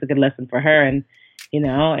you and it's a good lesson for her, and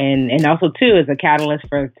and also too is a catalyst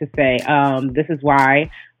to say this is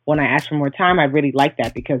why when I ask for more time, I really like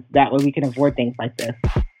that, because that way we can avoid things like this.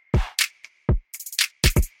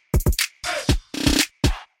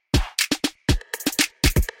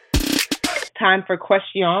 Time for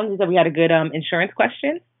questions. So we had a good insurance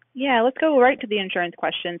question. Yeah, let's go right to the insurance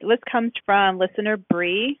questions. This comes from listener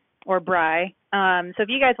Bree or Bry. So if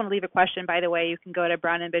you guys want to leave a question, by the way, you can go to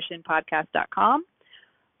brownambitionpodcast.com,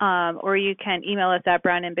 or you can email us at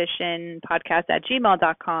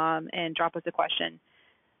brownambitionpodcast@gmail.com and drop us a question.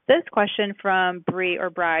 This question from Bree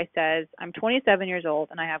or Bry says, I'm 27 years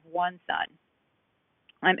old and I have one son.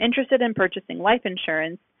 I'm interested in purchasing life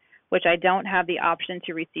insurance, which I don't have the option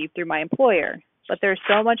to receive through my employer. But there's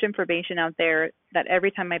so much information out there that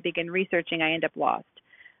every time I begin researching, I end up lost.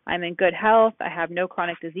 I'm in good health. I have no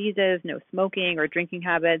chronic diseases, no smoking or drinking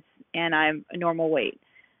habits, and I'm a normal weight.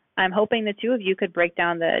 I'm hoping the two of you could break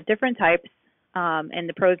down the different types and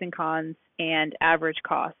the pros and cons and average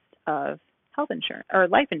cost of health insurance, or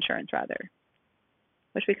life insurance rather,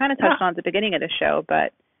 which we kind of touched on at the beginning of the show.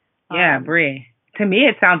 But yeah, Bree, to me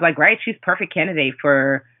it sounds like she's perfect candidate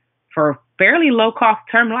for fairly low cost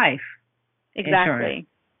term life. Exactly. Insurance.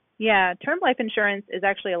 Yeah, term life insurance is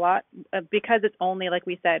actually a lot because it's only, like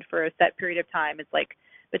we said, for a set period of time. It's like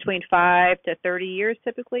between 5 to 30 years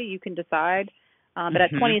typically. You can decide. But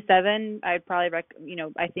at 27, I'd probably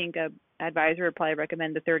I think a advisor would probably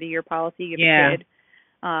recommend the 30-year policy. You have a kid.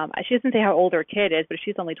 She doesn't say how old her kid is, but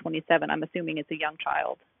she's only 27. I'm assuming it's a young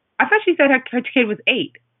child. I thought she said her kid was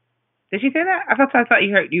 8. Did she say that? I thought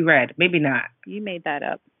you read. Maybe not. You made that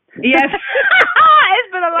up. Yes.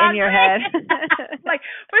 It's been a long in your head. Like,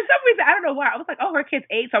 for some reason, I don't know why. I was like, oh, her kid's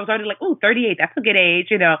 8. So I was already like, oh, 38. That's a good age,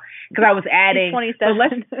 because I was adding. She's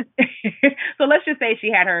 27. So let's just say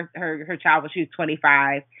she had her child when she was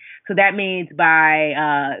 25. So that means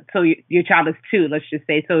so your child is 2, let's just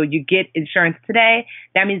say. So you get insurance today.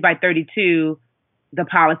 That means by 32, the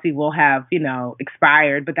policy will have,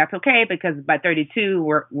 expired. But that's okay, because by 32,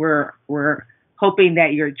 we're hoping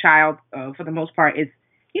that your child, for the most part, is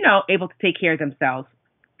able to take care of themselves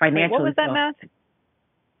financially. Wait, what was that math?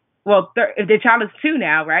 Well, if the child is 2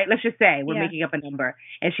 now, right? Let's just say we're making up a number,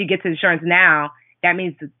 and she gets insurance now. That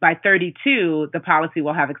means by 32, the policy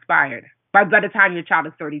will have expired. By the time your child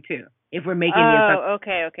is 32, if we're making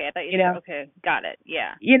okay. I thought you said, okay, got it.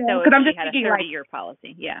 Yeah. Because so I'm just had thinking a 30-year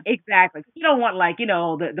policy. Yeah. Exactly. You don't want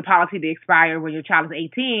the policy to expire when your child is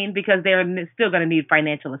 18, because they're still going to need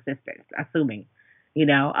financial assistance, assuming,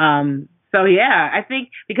 So yeah, I think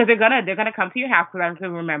because they're gonna come to your house, because I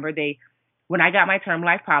can remember when I got my term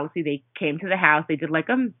life policy, they came to the house. They did like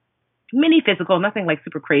a mini physical, nothing like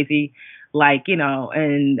super crazy,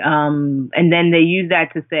 and then they use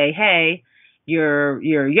that to say, hey, you're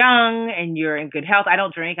young and you're in good health. I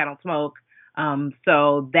don't drink, I don't smoke,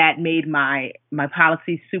 so that made my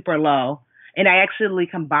policy super low. And I actually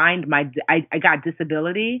combined I got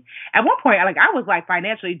disability at one point. I was like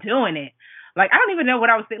financially doing it. Like, I don't even know what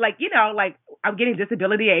I was saying. Like, I'm getting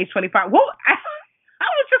disability at age 25. Well, I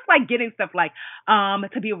was just like getting stuff like,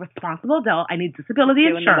 to be a responsible adult, I need disability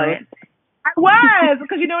insurance. I was,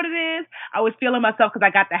 because you know what it is? I was feeling myself because I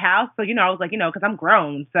got the house. So, I was like, because I'm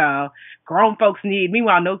grown. So grown folks need,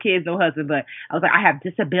 meanwhile, no kids, no husband. But I was like, I have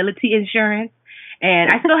disability insurance,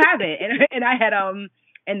 and I still have it. And I had,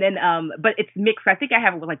 but it's mixed. I think I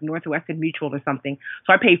have it with like Northwestern Mutual or something.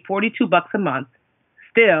 So I pay $42 a month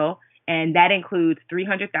still. And that includes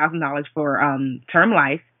 $300,000 for term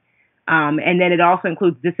life. And then it also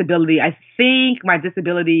includes disability. I think my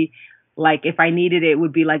disability, like if I needed it,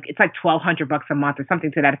 would be like, it's like $1,200 a month or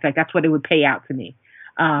something to that effect. That's what it would pay out to me.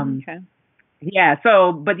 Okay. Yeah.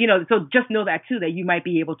 So, but so just know that too, that you might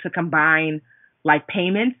be able to combine like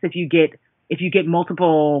payments if you get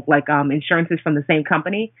multiple like insurances from the same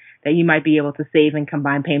company, that you might be able to save and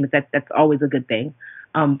combine payments. That's always a good thing.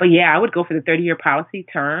 But yeah, I would go for the 30-year policy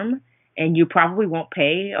term, and you probably won't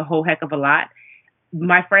pay a whole heck of a lot.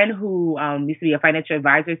 My friend who used to be a financial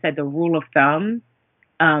advisor said the rule of thumb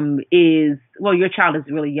is, well, your child is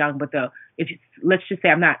really young, but if you, let's just say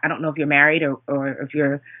I don't know if you're married or if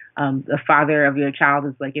you're the father of your child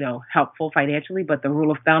is like, helpful financially, but the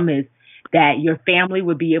rule of thumb is that your family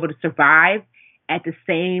would be able to survive at the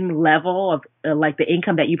same level of like the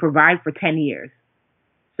income that you provide for 10 years.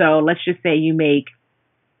 So let's just say you make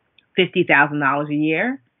 $50,000 a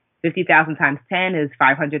year. 50,000 times 10 is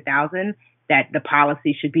 500,000. That the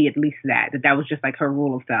policy should be at least that was just like her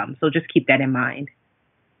rule of thumb. So just keep that in mind.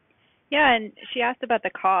 Yeah, and she asked about the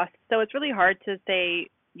cost. So it's really hard to say,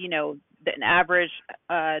 an average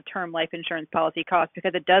term life insurance policy cost,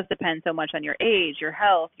 because it does depend so much on your age, your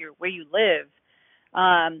health, where you live.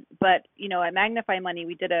 But at Magnify Money,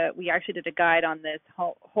 we actually did a guide on this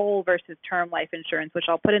whole versus term life insurance, which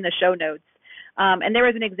I'll put in the show notes. And there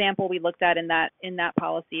was an example we looked at in that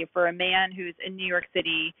policy for a man who's in New York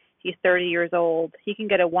City. He's 30 years old. He can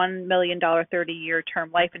get a $1 million 30-year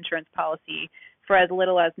term life insurance policy for as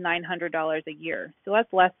little as $900 a year. So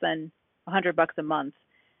that's less than $100 a month.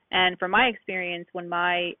 And from my experience, when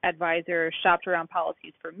my advisor shopped around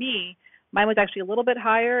policies for me, mine was actually a little bit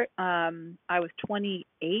higher. I was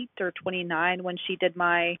 28 or 29 when she did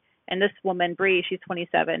and this woman, Bree, she's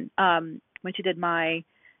 27. When she did my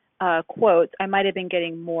quotes, I might have been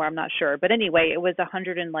getting more, I'm not sure. But anyway, it was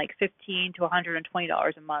 $115 to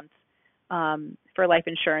 $120 a month for life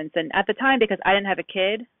insurance. And at the time, because I didn't have a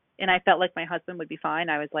kid and I felt like my husband would be fine,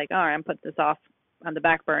 I was like, all right, I'm putting this off on the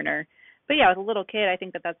back burner. But yeah, as a little kid, I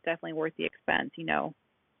think that's definitely worth the expense,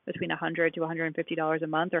 between $100 to $150 a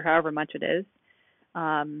month or however much it is.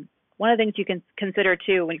 One of the things you can consider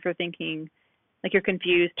too when you're thinking like you're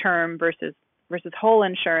confused term versus whole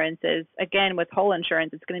insurance is, again, with whole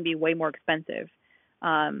insurance, it's going to be way more expensive.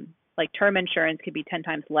 Like term insurance could be 10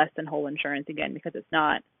 times less than whole insurance, again, because it's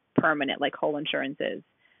not permanent like whole insurance is.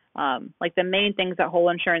 Like the main things that whole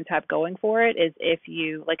insurance have going for it is if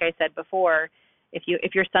you, like I said before, if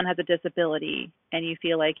your son has a disability and you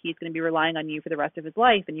feel like he's going to be relying on you for the rest of his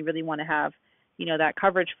life and you really want to have, that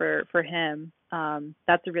coverage for him,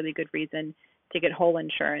 that's a really good reason to get whole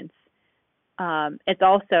insurance. It's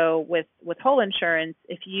also with whole insurance,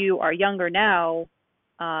 if you are younger now,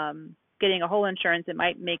 getting a whole insurance, it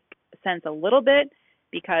might make sense a little bit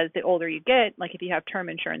because the older you get, like if you have term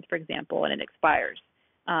insurance, for example, and it expires,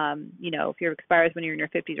 if it expires when you're in your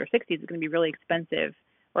 50s or 60s, it's going to be really expensive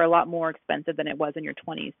or a lot more expensive than it was in your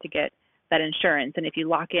 20s to get that insurance. And if you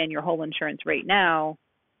lock in your whole insurance rate now,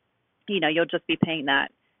 you'll just be paying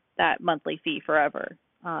that monthly fee forever.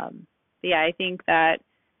 Yeah, I think that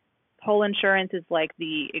whole insurance is like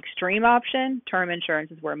the extreme option. Term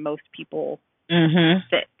insurance is where most people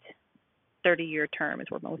fit. 30-year term is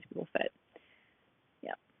where most people fit.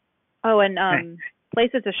 Yeah. Oh, and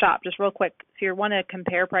places to shop, just real quick. If you want to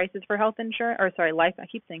compare prices for health insurance, life, I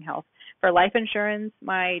keep saying health. For life insurance,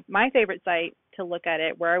 my favorite site to look at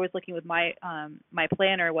it, where I was looking with my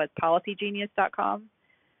planner, was PolicyGenius.com.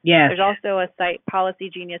 Yeah. There's also a site, Policy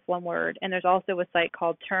Genius, one word, and there's also a site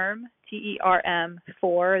called Term, TERM,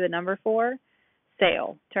 4, the number 4,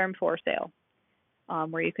 Sale, Term 4 Sale,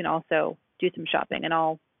 where you can also do some shopping. And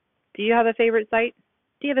do you have a favorite site?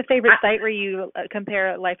 Do you have a favorite site where you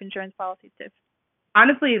compare life insurance policies to?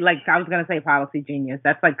 Honestly, like I was going to say Policy Genius.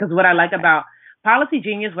 That's like, because what I like about Policy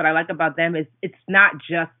Genius, what I like about them is it's not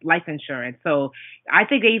just life insurance. So I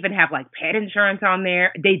think they even have like pet insurance on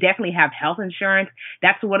there. They definitely have health insurance.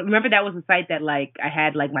 Remember that was a site that like I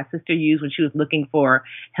had like my sister use when she was looking for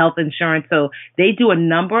health insurance. So they do a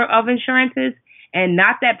number of insurances, and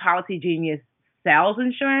not that Policy Genius sells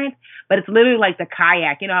insurance, but it's literally like the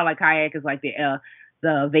Kayak. You know how like Kayak is like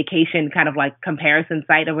the vacation kind of like comparison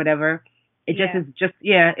site or whatever. It's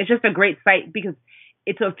just a great site because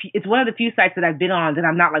it's one of the few sites that I've been on that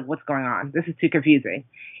I'm not like, what's going on? This is too confusing.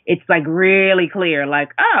 It's like really clear, like,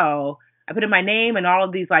 oh, I put in my name and all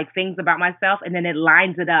of these like things about myself, and then it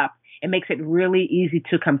lines it up. It makes it really easy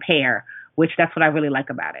to compare, which that's what I really like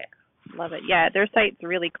about it. Love it. Yeah, their site's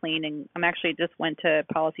really clean, and I'm actually just went to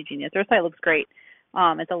Policy Genius. Their site looks great.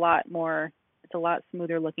 It's a lot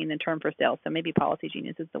smoother looking than Term for Sale, so maybe Policy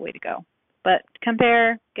Genius is the way to go. But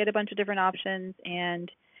compare, get a bunch of different options, and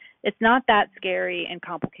it's not that scary and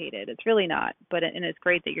complicated. It's really not, and it's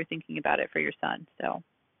great that you're thinking about it for your son. So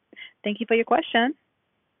thank you for your question.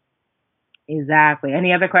 Exactly.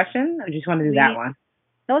 Any other questions? I just want to do that one.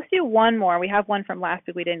 Now let's do one more. We have one from last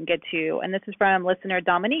week we didn't get to, and this is from listener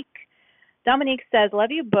Dominique. Dominique says,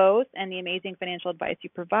 love you both and the amazing financial advice you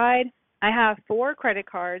provide. I have 4 credit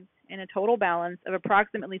cards and a total balance of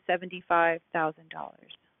approximately $75,000.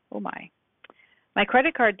 Oh my. My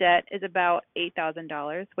credit card debt is about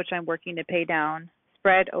 $8,000, which I'm working to pay down,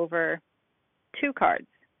 spread over 2 cards.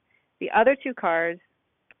 The other 2 cards,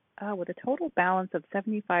 with a total balance of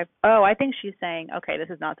 75. Oh, I think she's saying, okay, this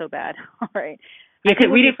is not so bad. All right. Yeah,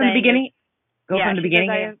 could read it from the beginning. Go yeah, from the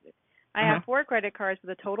beginning. I have 4 credit cards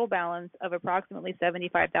with a total balance of approximately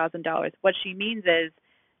 $75,000. What she means is,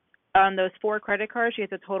 on those 4 credit cards, she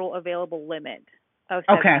has a total available limit of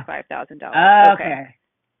 $75,000. Okay.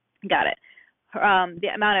 Got it. The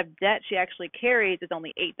amount of debt she actually carries is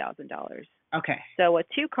only $8,000. Okay. So with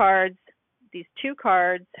 2 cards, these 2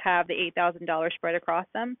 cards have the $8,000 spread across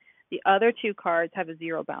them. The other 2 cards have a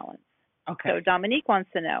 0 balance. Okay. So Dominique wants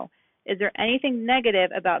to know, is there anything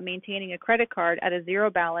negative about maintaining a credit card at a 0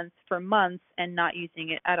 balance for months and not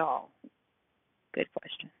using it at all? Good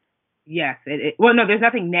question. Yes. Well, no, there's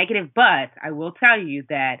nothing negative, but I will tell you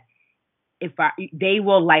that they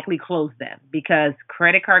will likely close them because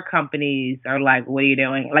credit card companies are like, what are you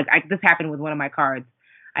doing? Like this happened with one of my cards.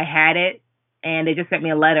 I had it and they just sent me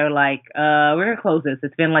a letter like, we're going to close this.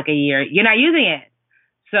 It's been like a year. You're not using it.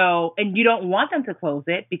 So, and you don't want them to close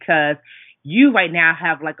it because you right now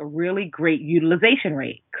have like a really great utilization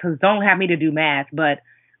rate. Because don't have me to do math, but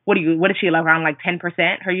what is she around like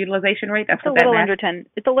 10% her utilization rate? That's it's a little under 10.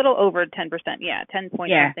 It's a little over 10%. Yeah, 10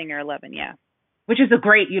 point something or 11. Yeah. Which is a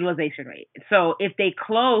great utilization rate. So if they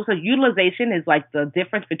close, so utilization is like the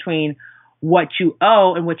difference between what you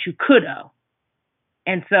owe and what you could owe.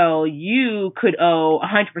 And so you could owe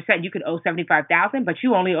 100%. You could owe $75,000, but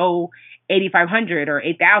you only owe $8,500 or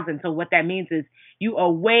 $8,000. So what that means is you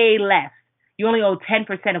owe way less. You only owe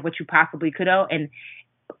 10% of what you possibly could owe, and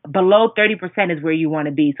below 30% is where you want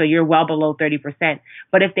to be. So you're well below 30%.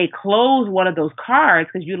 But if they close one of those cards,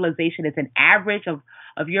 because utilization is an average of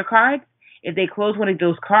your cards, if they close one of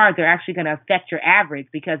those cards, they're actually going to affect your average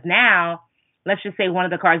because now, let's just say one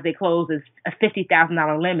of the cards they close is a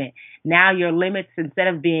 $50,000 limit. Now your limits, instead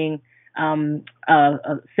of being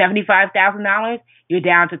 $75,000, you're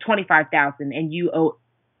down to $25,000, and you owe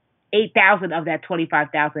 $8,000 of that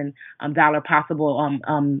 $25,000 dollar possible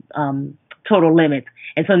total limits.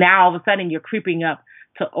 And so now all of a sudden you're creeping up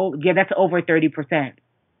to that's over 30%.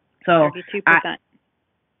 So 32%. See,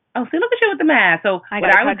 look at you with the math. So I got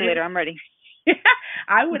a calculator. I'm ready.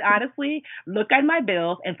 I would honestly look at my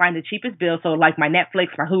bills and find the cheapest bill. So like my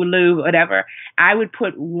Netflix, my Hulu, whatever, I would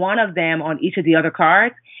put one of them on each of the other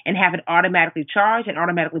cards and have it automatically charged and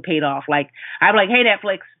automatically paid off. Like I'd be like, hey,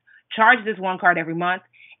 Netflix, charge this one card every month,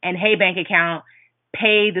 and hey, bank account,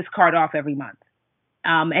 pay this card off every month.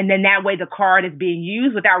 And then that way the card is being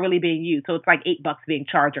used without really being used. So it's like $8 being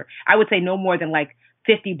charged. Or I would say no more than like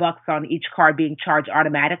 $50 on each card being charged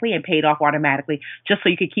automatically and paid off automatically, just so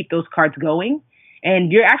you could keep those cards going.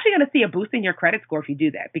 And you're actually going to see a boost in your credit score if you do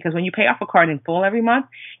that, because when you pay off a card in full every month,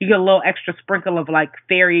 you get a little extra sprinkle of like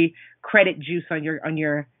fairy credit juice on your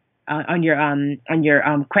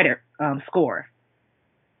credit score.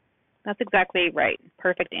 That's exactly right.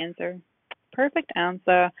 Perfect answer. Perfect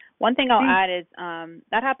answer. One thing I'll add is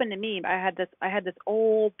that happened to me. I had this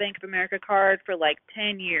old Bank of America card for like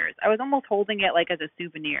 10 years. I was almost holding it like as a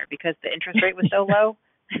souvenir because the interest rate was so low.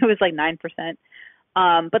 It was like 9%.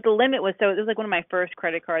 But the limit was it was like one of my first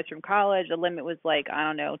credit cards from college. The limit was like, I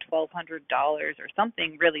don't know, $1,200 or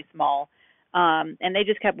something really small. And they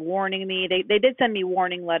just kept warning me. They did send me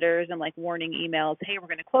warning letters and like warning emails. Hey, we're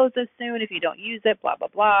going to close this soon if you don't use it, blah, blah,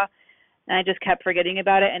 blah. And I just kept forgetting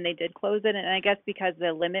about it, and they did close it. And I guess because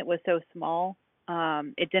the limit was so small,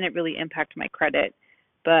 it didn't really impact my credit.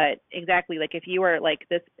 But exactly, like if you are like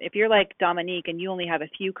this, if you're like Dominique and you only have a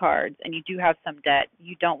few cards and you do have some debt,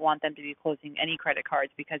 you don't want them to be closing any credit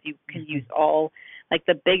cards because you can use all, like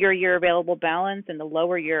the bigger your available balance and the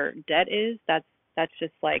lower your debt is, that's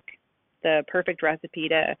just like the perfect recipe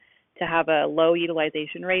to have a low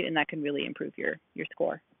utilization rate, and that can really improve your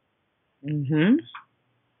score. Mm-hmm.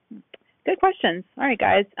 Good questions. All right,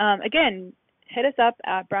 guys. Again, hit us up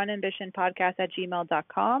at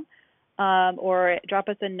brownambitionpodcast@gmail.com or drop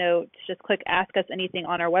us a note. Just click Ask Us Anything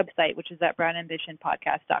on our website, which is at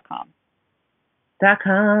brownambitionpodcast.com.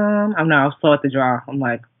 .com. I'm not slow at the draw. I'm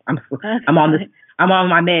like, I'm on this. I'm on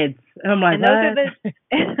my meds. I'm like, and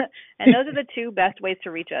those are the two best ways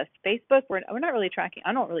to reach us. Facebook, we're not really tracking.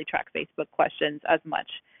 I don't really track Facebook questions as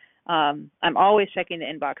much. I'm always checking the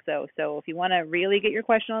inbox though. So if you want to really get your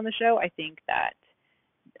question on the show, I think that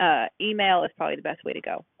email is probably the best way to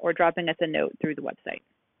go, or dropping us a note through the website.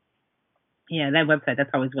 Yeah, that website,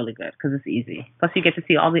 that's always really good because it's easy. Plus you get to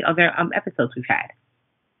see all the other episodes we've had.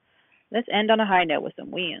 Let's end on a high note with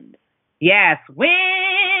some wins. Yes,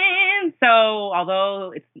 win. So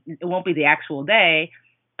although it won't be the actual day,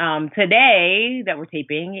 today that we're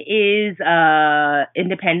taping is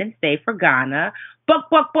Independence Day for Ghana. Buck,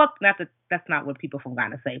 buck, buck. That's not what people from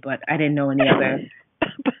Ghana say, but I didn't know any other.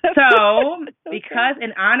 So, because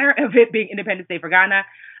in honor of it being Independence Day for Ghana,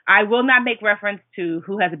 I will not make reference to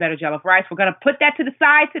who has a better jollof rice. We're going to put that to the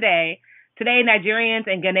side today. Today, Nigerians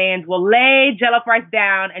and Ghanaians will lay jollof rice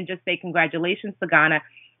down and just say congratulations to Ghana.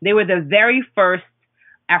 They were the very first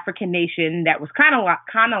African nation that was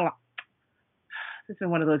this is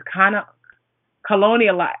one of those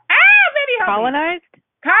colonialized. Colonized?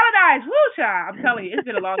 Colonized, whoosha! I'm telling you, it's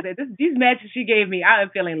been a long day. These matches she gave me, I am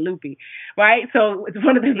feeling loopy, right? So it's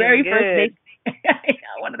one of the very first nations,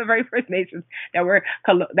 one of the very first nations that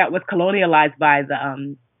was colonialized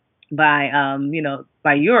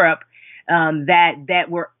by Europe, that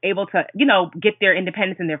were able to get their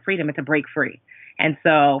independence and their freedom and to break free. And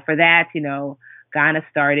so for that, Ghana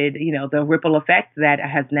started the ripple effect that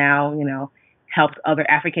has now helped other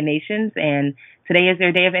African nations, and today is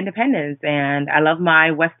their day of independence. And I love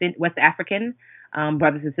my West African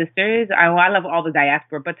brothers and sisters. I love all the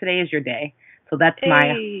diaspora, but today is your day, so that's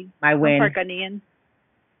my win. I'm part Ghanaian.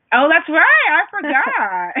 Oh, that's right. I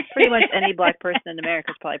forgot. Pretty much any black person in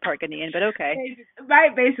America is probably part Ghanaian, but okay.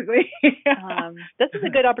 Right, basically. This is a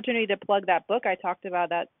good opportunity to plug that book I talked about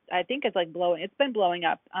that I think is it's been blowing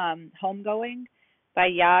up. Homegoing by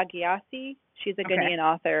Yaa Gyasi. She's a Ghanaian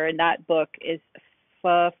author, and that book is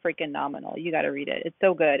freaking nominal. You got to read it. It's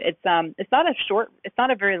so good. It's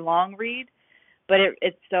not a very long read, but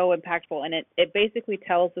it's so impactful, and it basically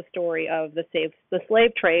tells the story of the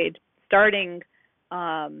slave trade starting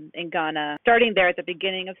in Ghana, starting there at the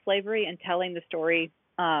beginning of slavery and telling the story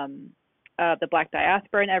of the black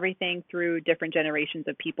diaspora and everything through different generations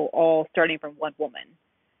of people, all starting from one woman.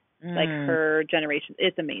 Like her generation.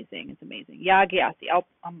 It's amazing. It's amazing. Yaa Gyasi.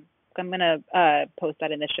 I'm gonna post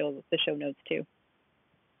that in the show notes too.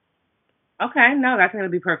 Okay, no, that's gonna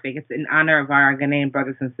be perfect. It's in honor of our Ghanaian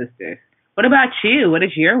brothers and sisters. What about you? What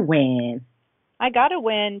is your win? I got a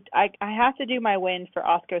win. I have to do my win for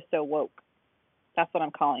Oscar So Woke. That's what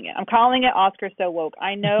I'm calling it. I'm calling it Oscar So Woke.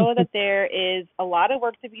 I know that there is a lot of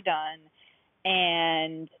work to be done,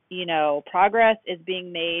 and progress is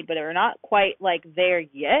being made, but we're not quite there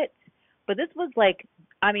yet. But this was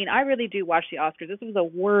I really do watch the Oscars. This was a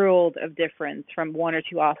world of difference from 1 or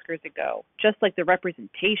 2 Oscars ago. Just the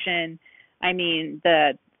representation.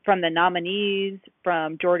 From the nominees,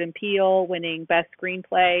 from Jordan Peele winning Best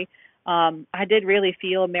Screenplay. I did really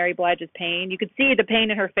feel Mary Blige pain. You could see the pain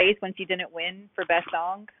in her face when she didn't win for Best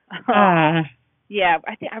Song. Yeah,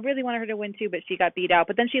 I really wanted her to win too, but she got beat out.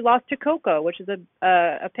 But then she lost to Coco, which is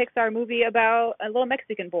a Pixar movie about a little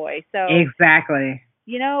Mexican boy. So exactly.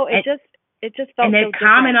 It just felt. And then so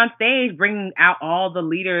Common on stage, bringing out all the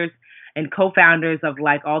leaders and co-founders of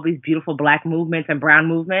all these beautiful black movements and brown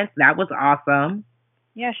movements. That was awesome.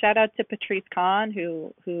 Yeah, shout out to Patrice Kahn,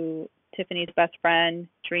 who Tiffany's best friend,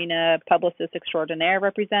 Trina, publicist extraordinaire,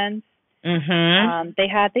 represents. Mm-hmm.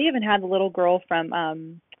 They even had the little girl from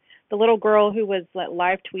the little girl who was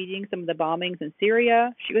live tweeting some of the bombings in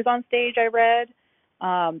Syria. She was on stage, I read.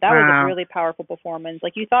 That was a really powerful performance.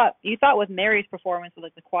 You thought with Mary's performance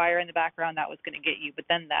with the choir in the background that was going to get you, but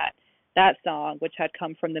then that song, which had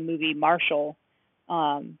come from the movie Marshall,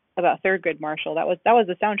 about Thurgood Marshall, that was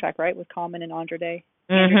the soundtrack, right, with Common and Andra Day.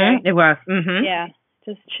 Mm-hmm. It was. Mm-hmm. Yeah,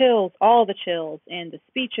 just chills, all the chills, and the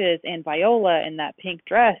speeches, and Viola in that pink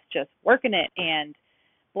dress just working it, and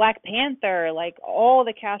Black Panther, all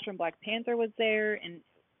the cast from Black Panther was there, and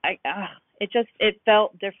it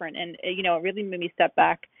felt different, and it really made me step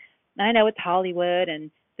back. And I know it's Hollywood,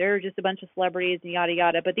 and they're just a bunch of celebrities and yada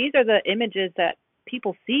yada, but these are the images that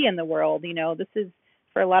people see in the world. This is,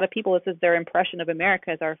 for a lot of people, this is their impression of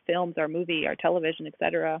America, as our films, our movie, our television,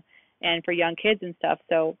 etc., and for young kids and stuff.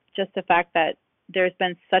 So just the fact that there's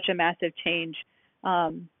been such a massive change,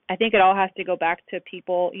 I think it all has to go back to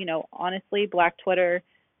people, honestly, Black Twitter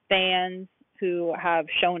fans who have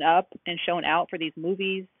shown up and shown out for these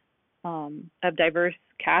movies, of diverse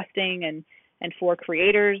casting and for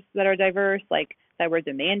creators that are diverse, that we're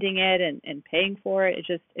demanding it and paying for it.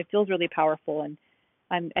 It feels really powerful,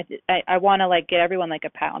 and I want to get everyone a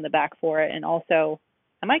pat on the back for it. And also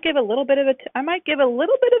I might give a little bit of a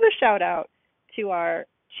shout out to our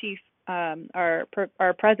chief, our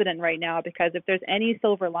president right now, because if there's any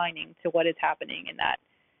silver lining to what is happening in that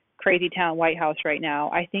crazy town White House right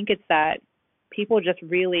now, I think it's that people just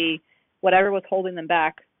really, whatever was holding them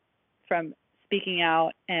back from speaking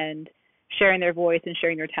out and sharing their voice and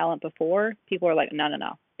sharing their talent before, people are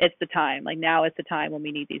no. it's the time. Like now is the time when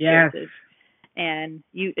we need these voices. And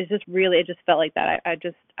it just felt like that.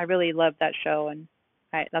 I really loved that show, and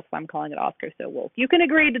that's why I'm calling it Oscar So Woke. You can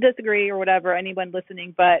agree to disagree or whatever, anyone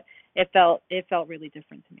listening, but it felt really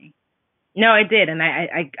different to me. No, it did, and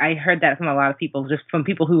I heard that from a lot of people, just from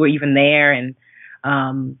people who were even there, and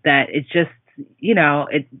that it's just, you know,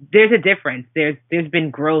 there's a difference. There's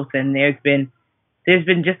been growth, and there's been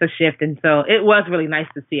just a shift, and so it was really nice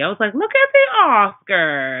to see. I was like, look at the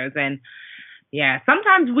Oscars, and yeah,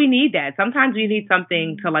 sometimes we need that. Sometimes we need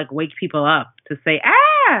something to like wake people up to say,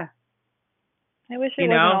 I wish it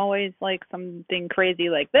wasn't always like something crazy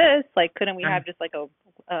like this. Like, couldn't we have just like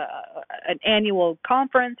an annual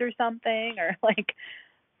conference or something? Or like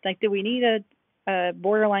do we need a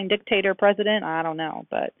borderline dictator president? I don't know,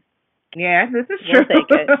 but yeah, this is true. We'll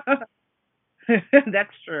take it.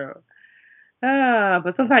 That's true.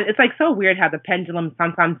 But sometimes it's like so weird how the pendulum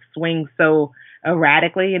sometimes swings so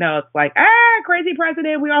erratically. You know, it's like, crazy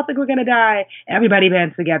president, we all think we're going to die. Everybody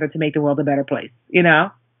bands together to make the world a better place, you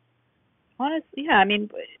know? Honestly, yeah. I mean,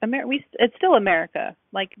 it's still America.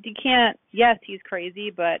 Like, you can't, yes, he's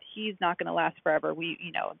crazy, but he's not going to last forever. At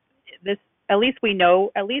least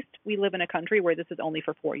we live in a country where this is only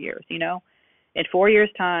for 4 years, you know? In 4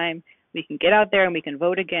 years' time, we can get out there and we can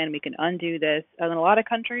vote again. We can undo this. And in a lot of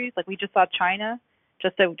countries, like we just saw China,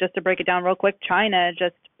 just to break it down real quick, China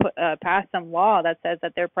just passed some law that says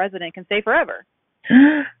that their president can stay forever.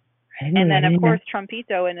 And then, of course,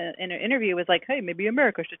 Trumpito in an interview was like, hey, maybe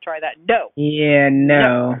America should try that. No. Yeah,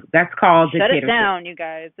 no. That's called dictatorship. Shut it down, you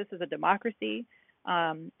guys. This is a democracy.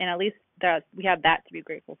 And at least that we have that to be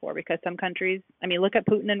grateful for, because some countries, I mean, look at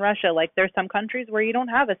Putin in Russia. Like, there's some countries where you don't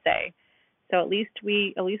have a say. So at least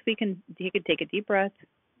he can take a deep breath,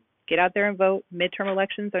 get out there and vote. Midterm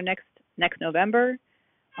elections are next November.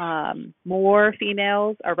 More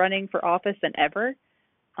females are running for office than ever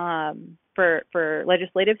for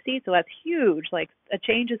legislative seats. So that's huge. Like, a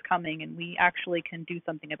change is coming, and we actually can do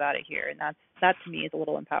something about it here. And that to me is a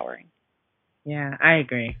little empowering. Yeah, I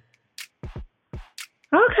agree.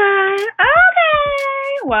 Okay.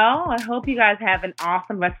 Well, I hope you guys have an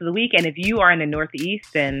awesome rest of the week. And if you are in the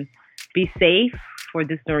Northeast, then be safe for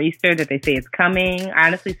this nor'easter that they say is coming.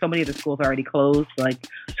 Honestly, so many of the schools are already closed. Like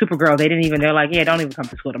Supergirl, they're like, yeah, don't even come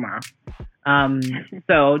to school tomorrow.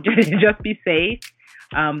 So just be safe.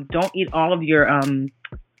 Don't eat all of your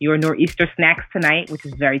nor'easter snacks tonight, which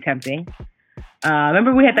is very tempting.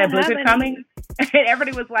 Remember we had that blizzard coming? And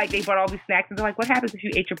everybody was like, they bought all these snacks, and they're like, what happens if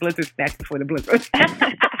you ate your blizzard snacks before the blizzard?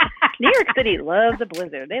 New York City loves a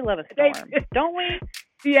blizzard. They love a storm. Don't we?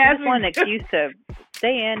 Yes. Just want an excuse to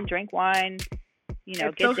stay in, drink wine,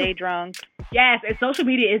 get day drunk. Yes, and social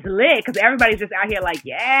media is lit because everybody's just out here like,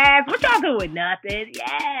 yes, what y'all doing? Nothing.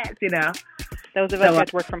 Yes, Those of us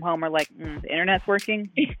that work from home are like, the internet's working.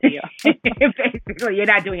 Yeah. Basically, you're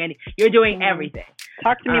not doing you're doing everything.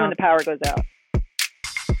 Talk to me when the power goes out.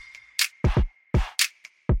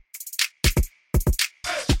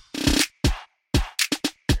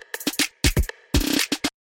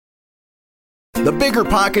 The Bigger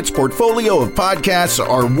Pockets portfolio of podcasts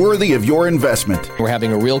are worthy of your investment. We're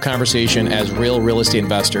having a real conversation as real estate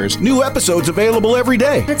investors. New episodes available every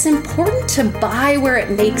day. It's important to buy where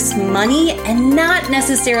it makes money and not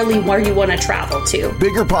necessarily where you want to travel to.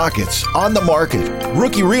 Bigger Pockets, On the Market,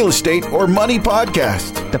 Rookie Real Estate, or Money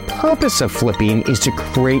Podcast. The purpose of flipping is to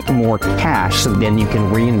create more cash so then you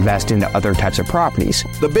can reinvest into other types of properties.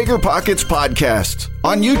 The Bigger Pockets Podcast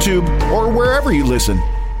on YouTube or wherever you listen.